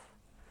yourself,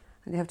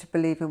 and you have to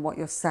believe in what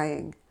you're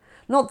saying.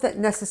 Not that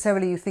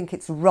necessarily you think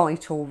it's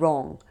right or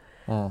wrong,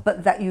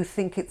 but that you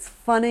think it's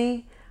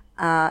funny,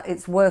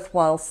 it's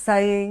worthwhile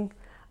saying,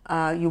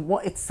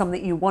 it's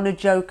something you want to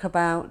joke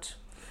about.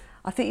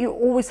 I think you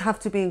always have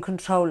to be in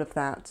control of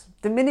that.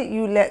 The minute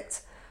you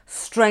let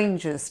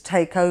strangers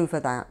take over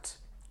that,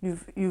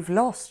 you've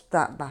lost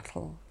that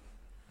battle.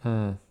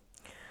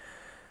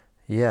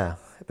 Yeah,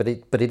 but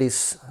it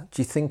is.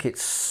 Do you think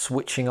it's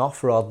switching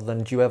off, rather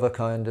than, do you ever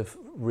kind of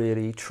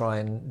really try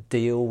and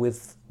deal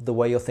with the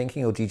way you're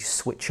thinking, or do you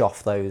switch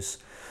off those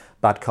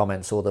bad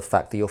comments or the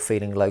fact that you're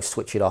feeling low,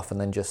 switch it off and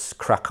then just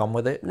crack on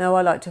with it? No,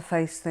 I like to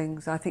face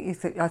things. I think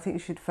you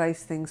should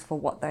face things for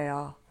what they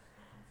are.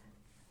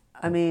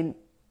 I mean,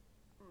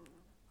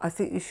 I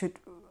think you should.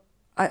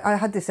 I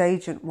had this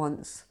agent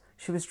once.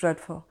 She was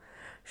dreadful.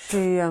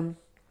 I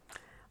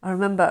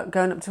remember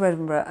going up to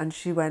Edinburgh and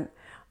she went,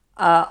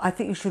 I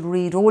think you should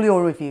read all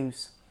your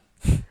reviews.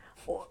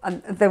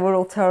 And they were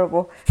all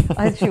terrible.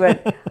 And she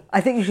went, I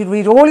think you should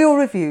read all your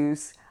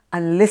reviews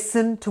and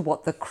listen to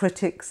what the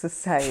critics are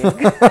saying.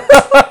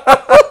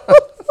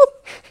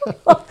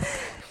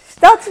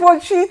 That's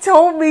what she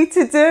told me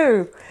to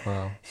do.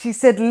 Wow. She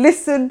said,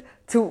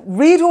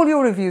 read all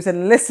your reviews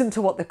and listen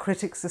to what the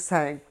critics are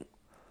saying.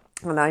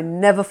 And I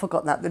never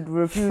forgot that. The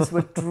reviews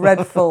were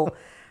dreadful.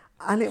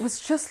 And it was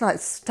just like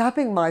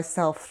stabbing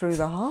myself through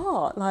the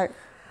heart. Like,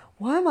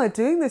 why am I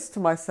doing this to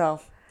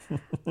myself?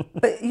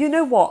 But you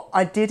know what?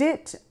 I did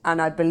it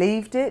and I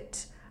believed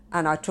it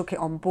and I took it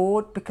on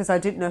board because I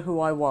didn't know who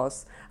I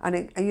was.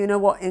 And you know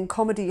what? In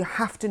comedy, you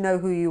have to know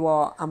who you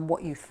are and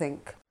what you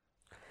think.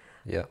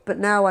 Yeah. But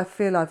now I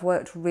feel I've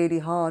worked really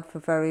hard for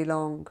very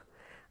long.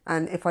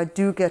 And if I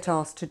do get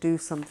asked to do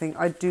something,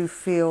 I do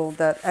feel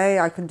that,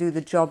 I can do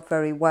the job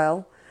very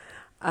well.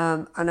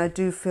 And I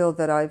do feel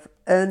that I've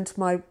earned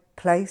my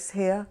place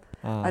here.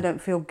 I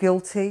don't feel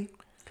guilty.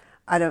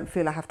 I don't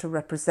feel I have to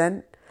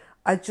represent.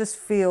 I just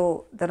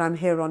feel that I'm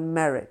here on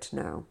merit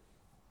now.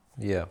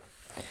 Yeah.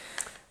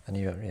 And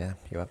you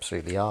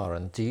absolutely are.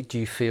 And do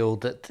you feel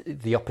that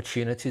the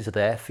opportunities are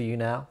there for you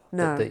now?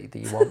 No. That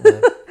you want?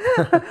 No?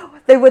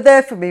 were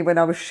there for me when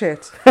I was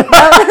shit.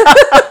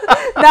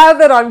 Now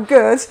that I'm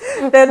good,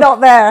 they're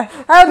not there.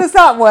 How does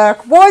that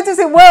work? Why does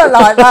it work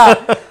like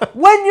that?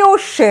 When you're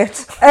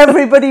shit,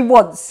 everybody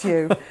wants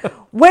you.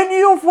 When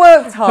you've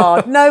worked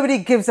hard, nobody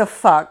gives a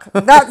fuck.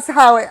 That's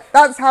how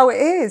it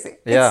is.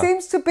 Yeah. It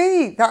seems to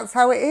be. That's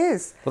how it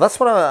is. Well, that's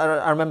what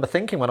I remember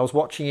thinking when I was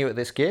watching you at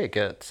this gig,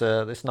 at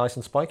this Nice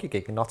and Spiky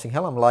gig in Notting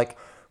Hill. I'm like,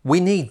 we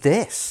need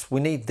this.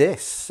 We need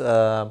this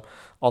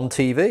on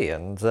TV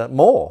and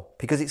more,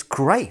 because it's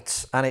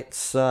great. And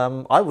it's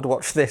I would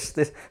watch this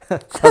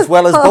as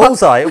well as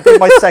Bullseye. It would be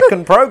my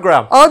second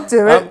programme. I'll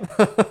do it.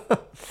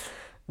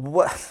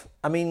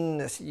 I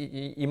mean,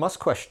 you must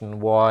question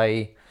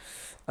why,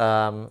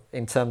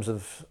 in terms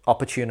of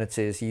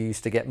opportunities, you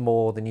used to get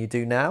more than you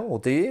do now, or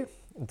do you?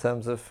 In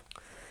terms of...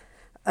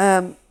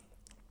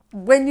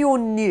 When you're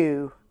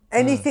new,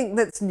 anything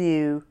that's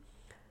new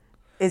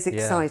is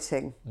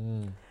exciting.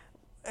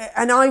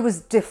 And I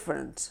was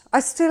different. I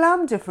still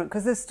am different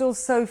because there's still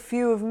so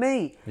few of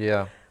me.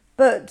 Yeah.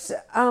 But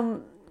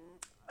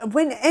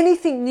when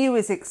anything new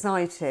is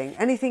exciting,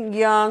 anything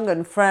young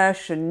and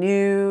fresh and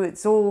new,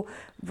 it's all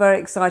very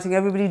exciting.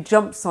 Everybody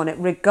jumps on it,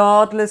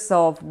 regardless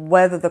of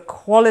whether the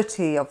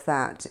quality of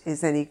that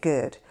is any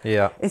good.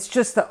 Yeah. It's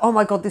just that, oh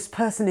my God, this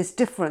person is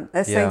different.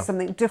 They're saying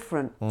something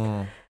different.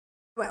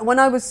 When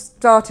I was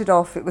started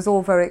off, it was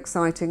all very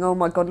exciting. Oh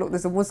my God, look,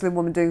 there's a Muslim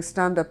woman doing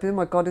stand-up. Oh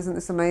my God, isn't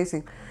this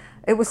amazing?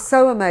 It was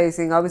so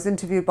amazing. I was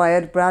interviewed by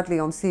Ed Bradley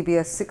on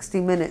CBS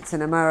 60 Minutes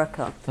in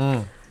America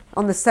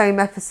on the same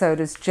episode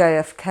as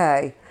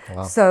JFK.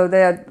 Wow. So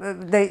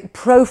they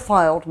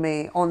profiled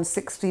me on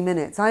 60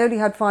 Minutes. I only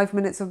had 5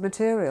 minutes of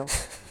material.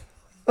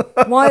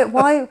 Why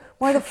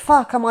the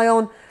fuck am I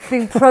on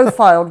being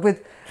profiled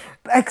with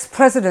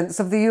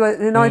ex-presidents of the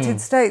United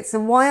States?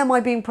 And why am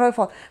I being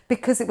profiled?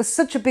 Because it was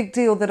such a big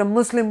deal that a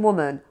Muslim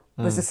woman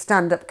was a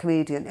stand-up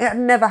comedian. It had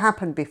never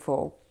happened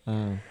before.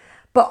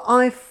 But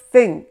I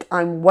think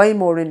I'm way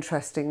more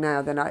interesting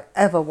now than I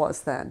ever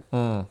was then.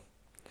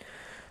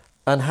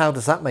 And how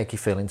does that make you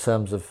feel in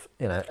terms of,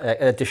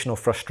 additional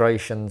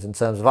frustrations, in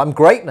terms of, I'm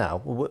great now,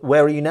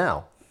 where are you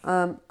now?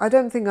 I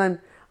don't think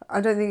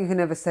you can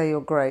ever say you're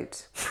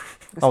great.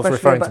 I was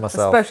referring to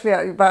myself.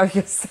 Especially about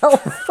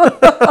yourself.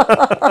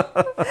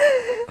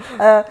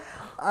 No,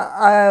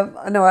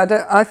 I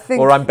don't. I think...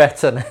 Or I'm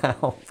better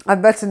now.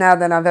 I'm better now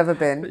than I've ever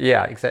been.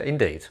 Yeah,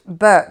 indeed.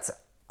 But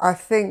I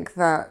think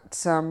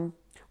that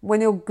when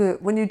you're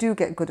good, when you do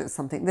get good at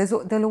something,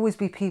 there'll always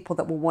be people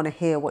that will want to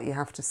hear what you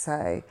have to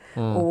say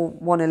or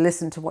want to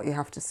listen to what you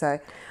have to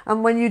say.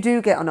 And when you do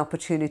get an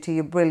opportunity,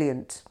 you're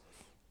brilliant.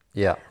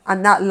 Yeah.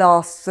 And that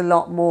lasts a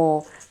lot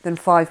more than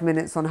 5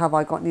 minutes on Have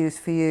I Got News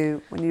for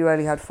You, when you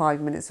only had 5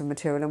 minutes of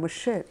material and was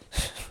shit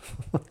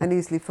and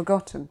easily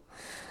forgotten.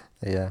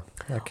 Yeah,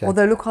 okay.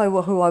 Although look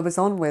who I was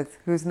on with,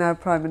 who's now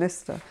Prime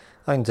Minister.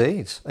 Oh,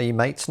 indeed. Are you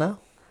mates now?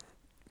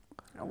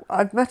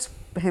 I've met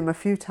him a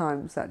few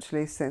times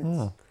actually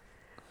since.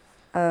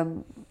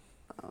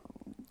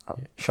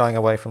 Shying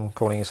away from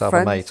calling yourself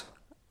Friends. a mate.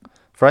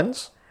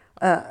 Friends?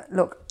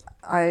 Look,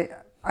 I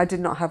did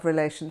not have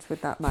relations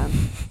with that man.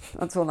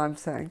 That's all I'm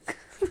saying.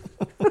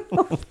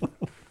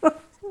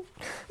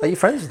 Are you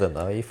friends with him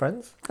though? Are you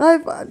friends?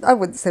 I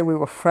wouldn't say we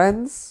were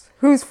friends.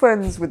 Who's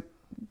friends with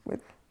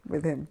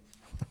him?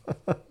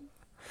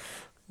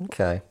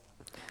 Okay.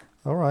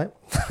 All right.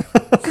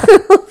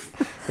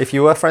 If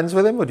you were friends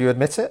with him, would you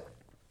admit it?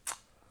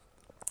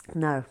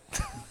 No.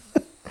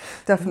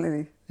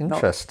 Definitely not.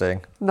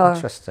 Interesting. No.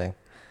 Interesting.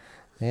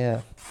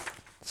 Yeah.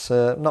 It's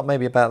not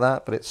maybe about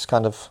that, but it's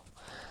kind of,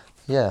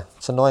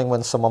 it's annoying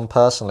when someone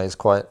personally is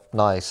quite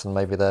nice and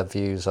maybe their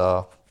views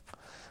are,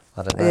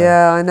 I don't know.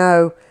 Yeah, I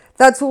know.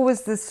 That's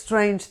always the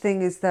strange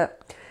thing, is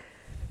that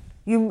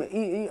you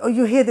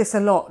hear this a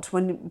lot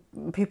when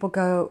people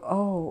go,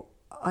 oh,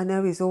 I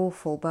know he's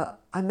awful, but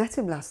I met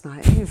him last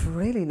night and he was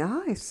really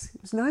nice. He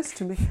was nice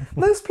to me.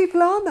 Most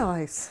people are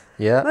nice.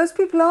 Yeah. Most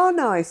people are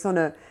nice on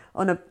a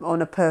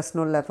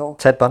personal level.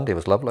 Ted Bundy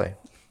was lovely.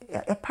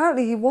 Yeah,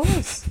 apparently he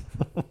was.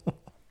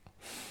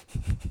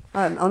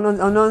 And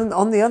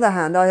on the other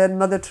hand, I heard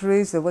Mother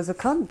Teresa was a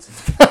cunt.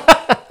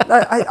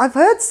 I've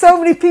heard so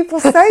many people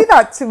say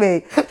that to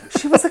me.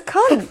 She was a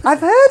cunt. I've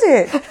heard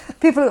it.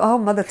 People, oh,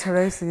 Mother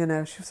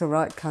Teresa, she was a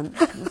right cunt.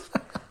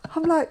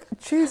 I'm like,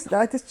 geez,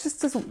 this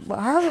just doesn't...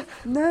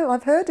 No,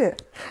 I've heard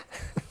it.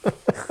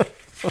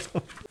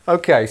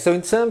 Okay, so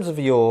in terms of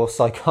your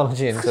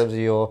psychology, in terms of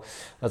your,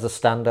 as a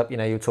stand-up,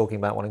 you're talking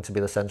about wanting to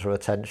be the centre of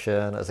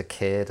attention as a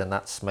kid, and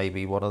that's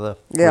maybe one of the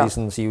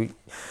reasons you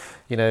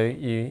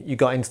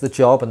got into the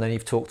job, and then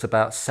you've talked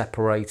about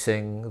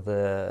separating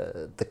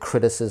the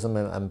criticism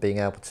and being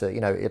able to,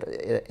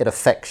 it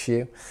affects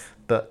you,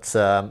 but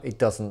it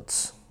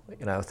doesn't,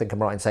 I think I'm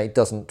right in saying it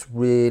doesn't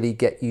really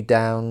get you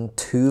down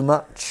too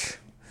much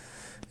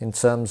in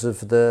terms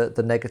of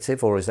the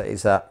negative, or is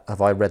that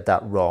have I read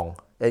that wrong?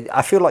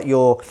 I feel like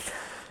you're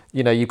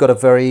you know, you've got a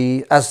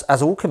very, as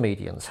all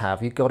comedians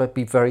have, you've got to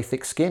be very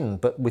thick-skinned.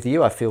 But with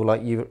you, I feel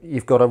like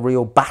you've got a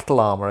real battle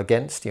armour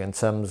against you in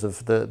terms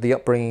of the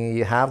upbringing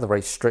you have, the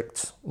very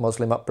strict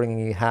Muslim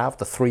upbringing you have,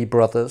 the three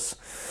brothers,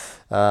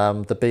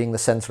 the being the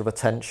centre of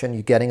attention.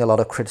 You're getting a lot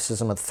of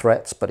criticism and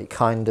threats, but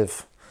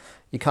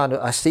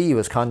I see you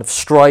as kind of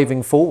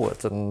striving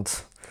forward and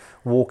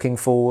walking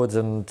forward,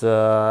 and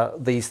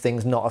these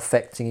things not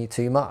affecting you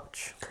too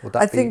much. Would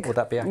that be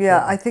accurate?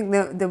 Yeah, I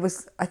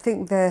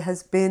think there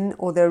has been,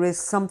 or there is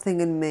something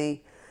in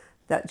me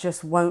that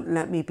just won't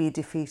let me be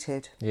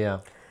defeated. Yeah.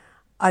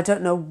 I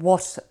don't know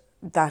what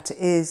that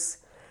is.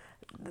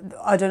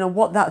 I don't know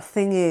what that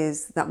thing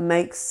is that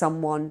makes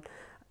someone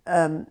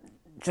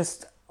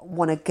just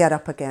want to get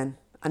up again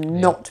and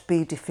not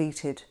be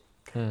defeated.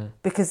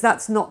 Because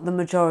that's not the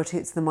majority,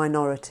 it's the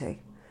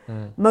minority.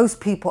 Most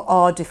people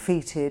are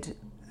defeated,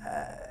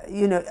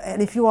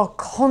 and if you are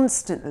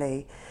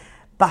constantly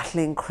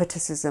battling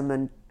criticism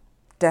and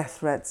death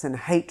threats and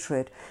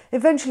hatred,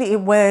 eventually it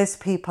wears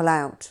people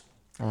out.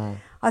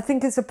 I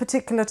think it's a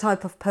particular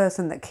type of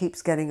person that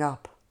keeps getting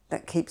up.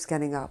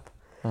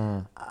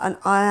 And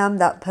I am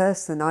that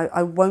person.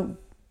 I won't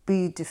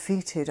be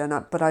defeated,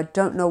 but I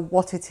don't know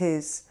what it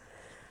is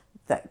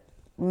that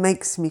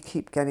makes me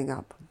keep getting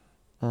up.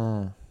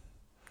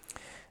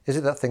 Is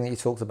it that thing that you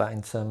talked about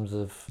in terms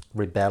of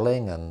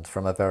rebelling and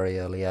from a very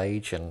early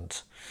age,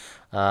 and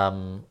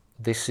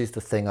this is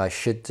the thing I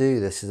should do,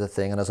 this is the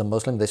thing, and as a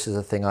Muslim, this is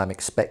the thing I'm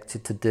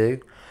expected to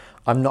do.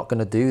 I'm not going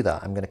to do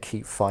that. I'm going to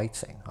keep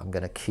fighting. I'm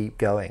going to keep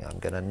going. I'm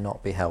going to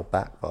not be held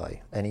back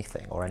by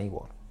anything or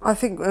anyone. I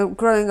think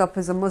growing up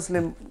as a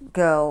Muslim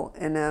girl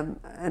in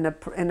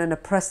an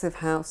oppressive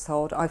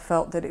household, I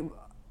felt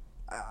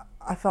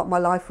my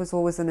life was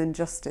always an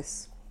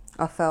injustice.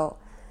 I felt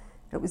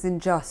it was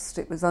unjust,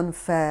 it was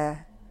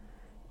unfair.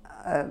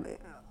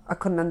 I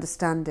couldn't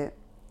understand it.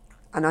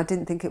 And I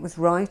didn't think it was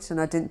right, and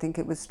I didn't think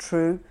it was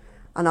true.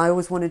 And I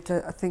always wanted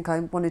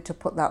to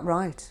put that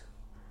right.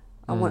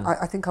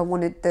 I think I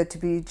wanted there to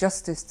be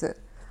justice, that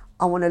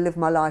I want to live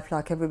my life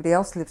like everybody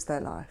else lives their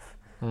life.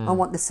 I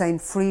want the same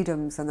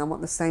freedoms, and I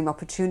want the same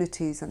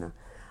opportunities, and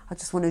I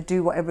just want to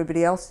do what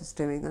everybody else is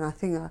doing. And I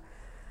think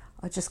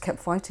I just kept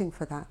fighting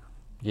for that.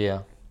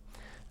 Yeah.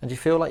 And do you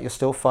feel like you're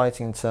still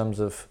fighting in terms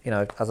of,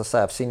 as I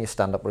say, I've seen you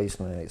stand up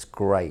recently and it's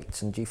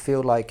great. And do you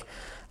feel like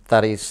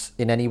that is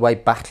in any way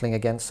battling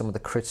against some of the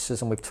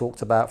criticism we've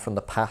talked about from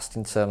the past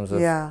in terms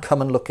of,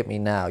 come and look at me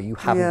now, you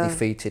haven't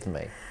defeated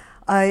me?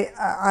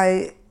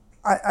 I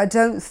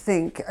don't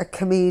think a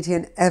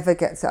comedian ever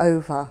gets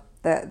over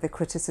the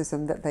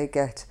criticism that they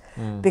get.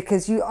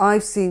 Because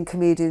I've seen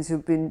comedians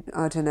who've been,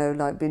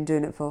 been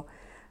doing it for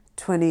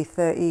 20,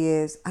 30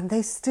 years, and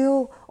they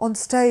still on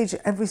stage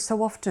every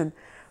so often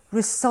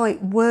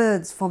recite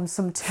words from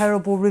some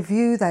terrible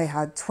review they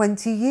had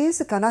 20 years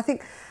ago. And I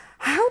think,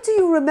 how do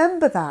you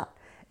remember that?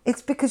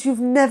 It's because you've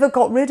never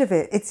got rid of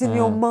it. It's in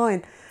your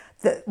mind.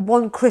 That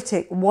one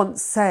critic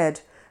once said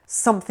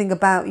something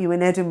about you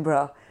in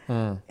Edinburgh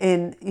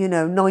in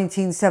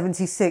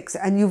 1976,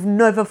 and you've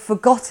never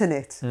forgotten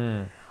it.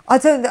 I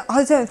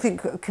don't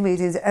think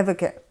comedians ever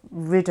get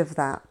rid of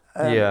that.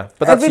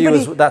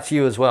 But that's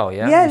you as well,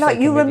 yeah? Yeah, like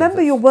you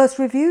remember your worst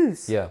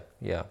reviews. Yeah.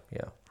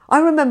 I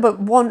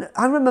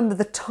remember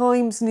the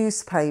Times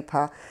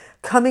newspaper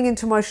coming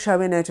into my show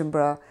in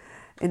Edinburgh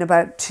in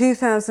about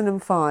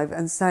 2005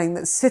 and saying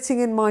that sitting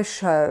in my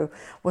show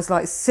was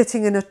like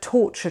sitting in a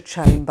torture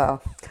chamber,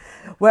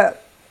 where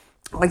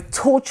I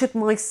tortured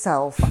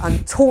myself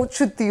and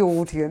tortured the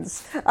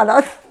audience.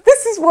 And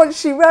this is what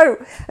she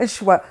wrote. And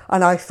she wrote,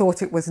 and I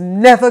thought it was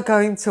never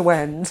going to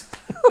end.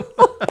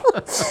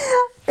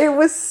 It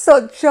was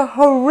such a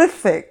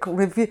horrific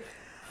review.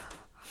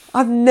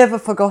 I've never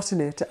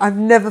forgotten it. I've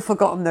never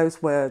forgotten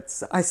those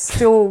words. I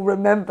still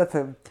remember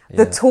them.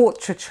 The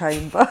torture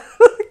chamber.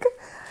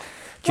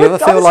 Do you ever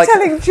feel like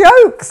telling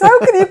jokes? How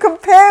can you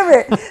compare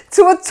it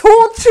to a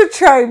torture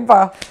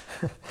chamber?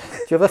 Do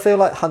you ever feel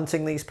like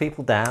hunting these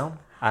people down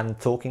and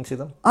talking to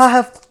them?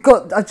 I've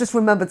just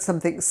remembered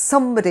something.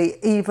 Somebody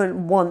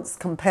even once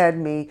compared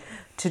me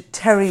to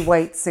Terry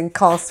Waite's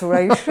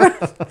incarceration.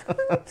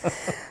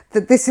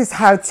 That this is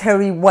how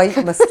Terry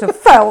Waite must have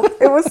felt.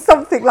 It was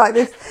something like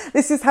this.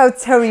 This is how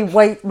Terry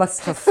Waite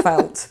must have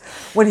felt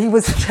when he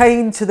was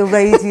chained to the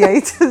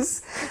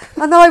radiators.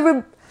 And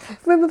I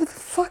remember,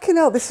 fucking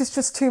hell, this is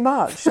just too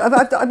much.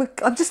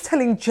 I'm just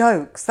telling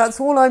jokes.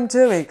 That's all I'm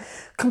doing.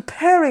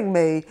 Comparing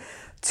me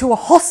to a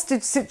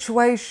hostage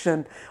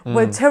situation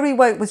where Terry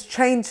Waite was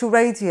chained to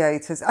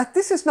radiators.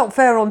 This is not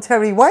fair on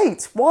Terry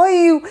Waite. Why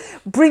are you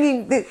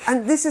bringing this?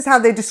 And this is how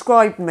they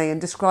described me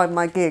and described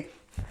my gig.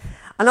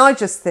 And I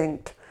just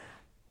think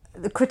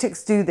the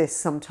critics do this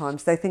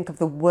sometimes. They think of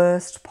the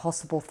worst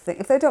possible thing.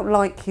 If they don't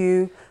like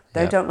you,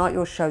 they don't like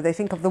your show, they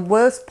think of the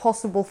worst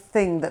possible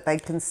thing that they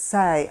can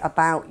say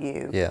about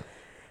you. Yeah.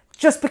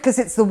 Just because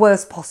it's the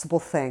worst possible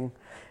thing.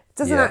 It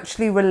doesn't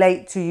actually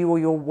relate to you or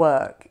your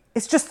work.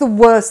 It's just the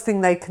worst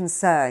thing they can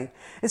say.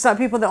 It's like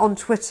people that on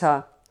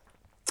Twitter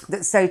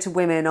that say to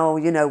women, oh,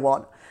 you know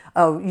what,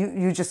 oh,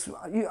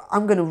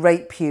 I'm going to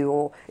rape you,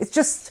 or it's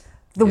just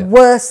the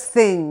worst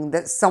thing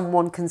that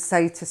someone can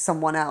say to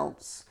someone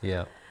else.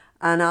 Yeah.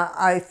 And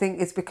I think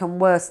it's become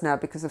worse now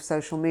because of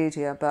social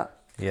media. But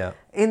yeah,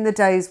 in the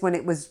days when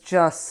it was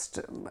just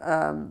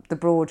the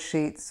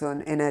broadsheets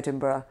in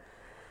Edinburgh,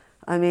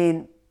 I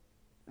mean,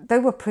 they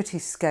were pretty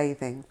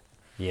scathing.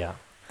 Yeah.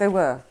 They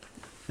were.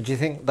 Do you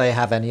think they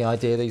have any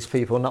idea, these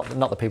people, not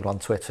the people on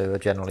Twitter who are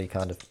generally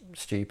kind of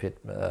stupid,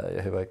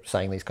 who are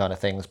saying these kind of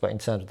things, but in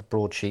terms of the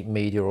broadsheet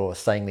media or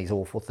saying these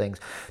awful things,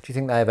 do you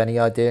think they have any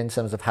idea in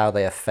terms of how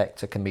they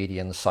affect a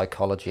comedian's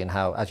psychology and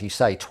how, as you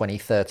say, 20,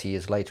 30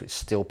 years later, it's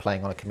still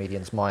playing on a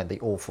comedian's mind, the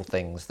awful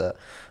things that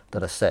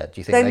are said?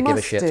 Do you think they give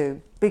a shit? They must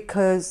do,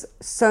 because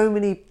so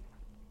many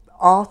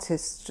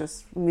artists,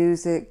 just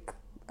music,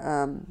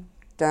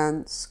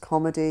 dance,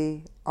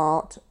 comedy,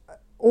 art,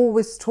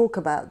 always talk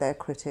about their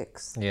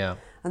critics. Yeah.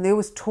 And they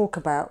always talk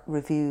about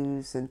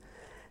reviews, and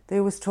they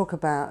always talk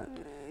about,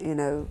 you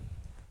know,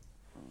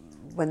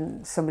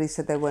 when somebody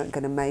said they weren't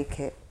going to make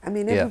it. I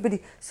mean,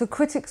 everybody... So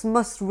critics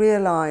must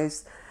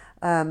realise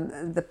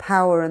the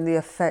power and the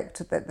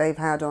effect that they've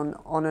had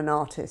on an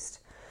artist.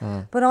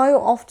 But I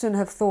often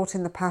have thought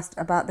in the past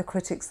about the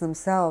critics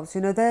themselves.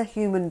 You know, they're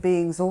human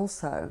beings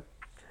also.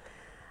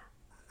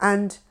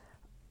 And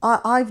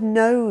I've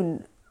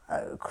known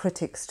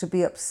critics to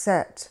be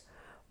upset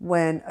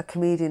when a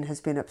comedian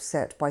has been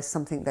upset by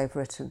something they've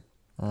written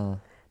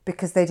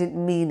because they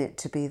didn't mean it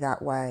to be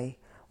that way,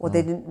 or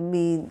they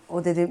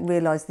didn't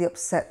realise the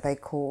upset they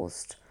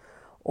caused,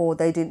 or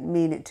they didn't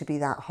mean it to be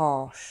that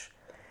harsh.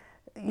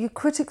 Your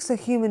critics are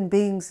human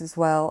beings as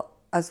well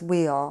as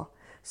we are,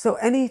 so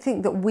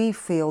anything that we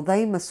feel,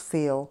 they must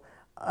feel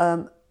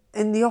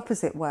in the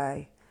opposite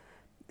way,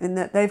 in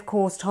that they've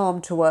caused harm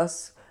to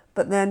us,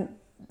 but then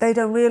they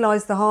don't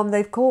realise the harm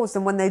they've caused,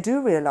 and when they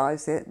do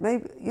realise it,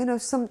 maybe, you know,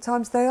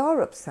 sometimes they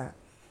are upset.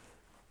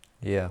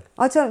 Yeah.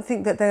 I don't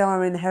think that they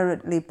are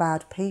inherently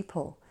bad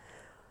people.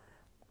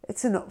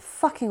 It's a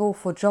fucking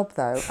awful job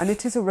though, and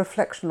it is a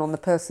reflection on the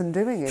person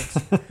doing it.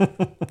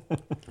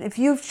 If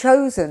you've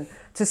chosen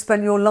to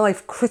spend your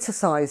life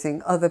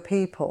criticising other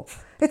people,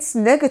 it's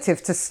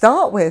negative to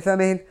start with. I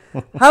mean,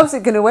 how's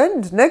it going to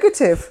end?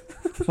 Negative.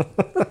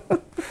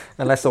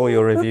 Unless all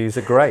your reviews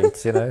are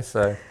great, you know,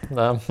 so...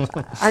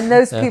 And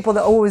those people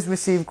that always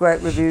receive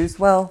great reviews,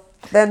 well,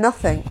 they're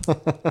nothing.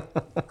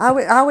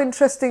 How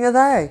interesting are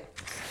they?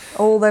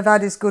 All they've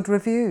had is good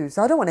reviews.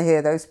 I don't want to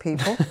hear those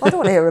people. I don't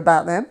want to hear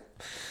about them.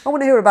 I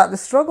want to hear about the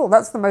struggle.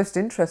 That's the most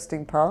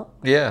interesting part.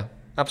 Yeah,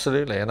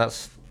 absolutely. And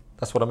that's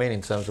what I mean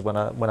in terms of when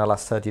I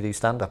last heard you do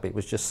stand-up. It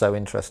was just so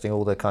interesting.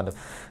 All the kind of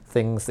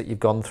things that you've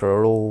gone through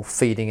are all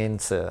feeding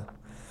into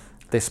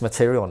this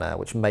material now,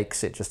 which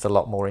makes it just a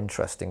lot more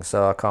interesting.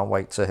 So I can't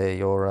wait to hear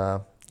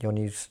your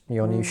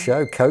new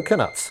show,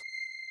 Coconuts.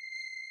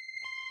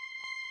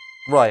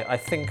 Right, I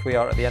think we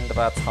are at the end of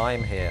our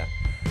time here.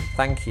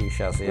 Thank you,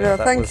 Shazia. Yeah,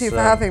 thank you for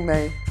having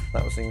me.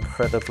 That was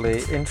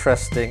incredibly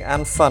interesting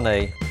and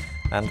funny.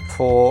 And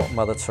poor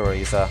Mother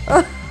Teresa.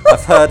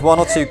 I've heard one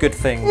or two good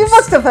things. You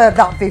must have heard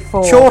that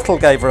before. Chortle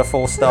gave her a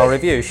 4-star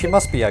review. She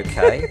must be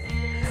okay.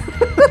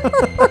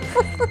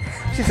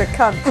 She's a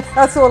cunt.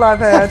 That's all I've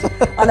heard.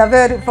 And I've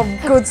heard it from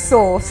good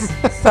source.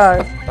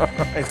 So. All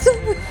right.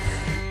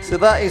 So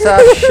that is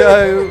our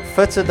show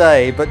for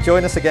today. But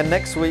join us again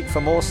next week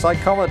for more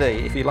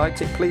Psychomedy. If you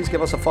liked it, please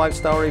give us a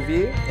 5-star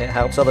review. It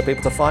helps other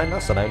people to find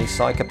us, and only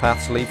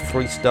psychopaths leave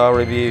 3-star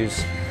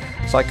reviews.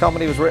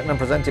 Psychomedy was written and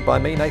presented by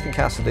me, Nathan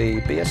Cassidy,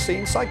 BSc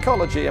in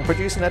Psychology, and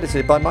produced and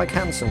edited by Mike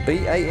Hansen,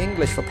 BA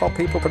English for Pop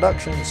People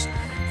Productions.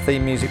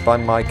 Theme music by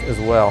Mike as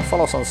well.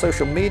 Follow us on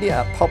social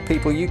media at Pop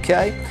People UK,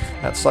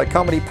 at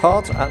Psychomedy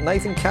Pod, at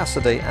Nathan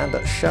Cassidy, and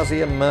at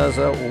Shazia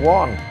Mirza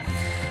 1.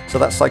 So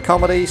that's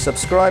Psychomedy.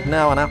 Subscribe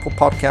now on Apple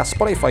Podcasts,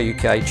 Spotify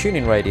UK,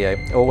 TuneIn Radio,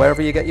 or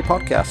wherever you get your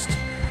podcast.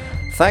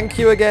 Thank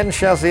you again,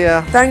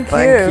 Shazia. Thank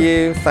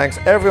you. Thanks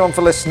everyone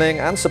for listening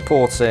and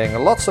supporting.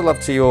 Lots of love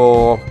to you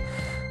all.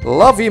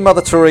 Love you,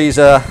 Mother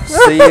Teresa.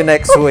 See you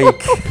next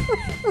week.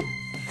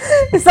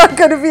 Is that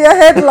going to be a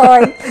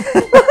headline?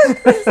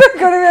 Is that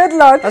going to be a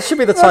headline? That should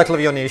be the title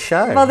of your new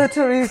show. Mother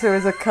Teresa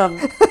is a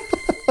cunt.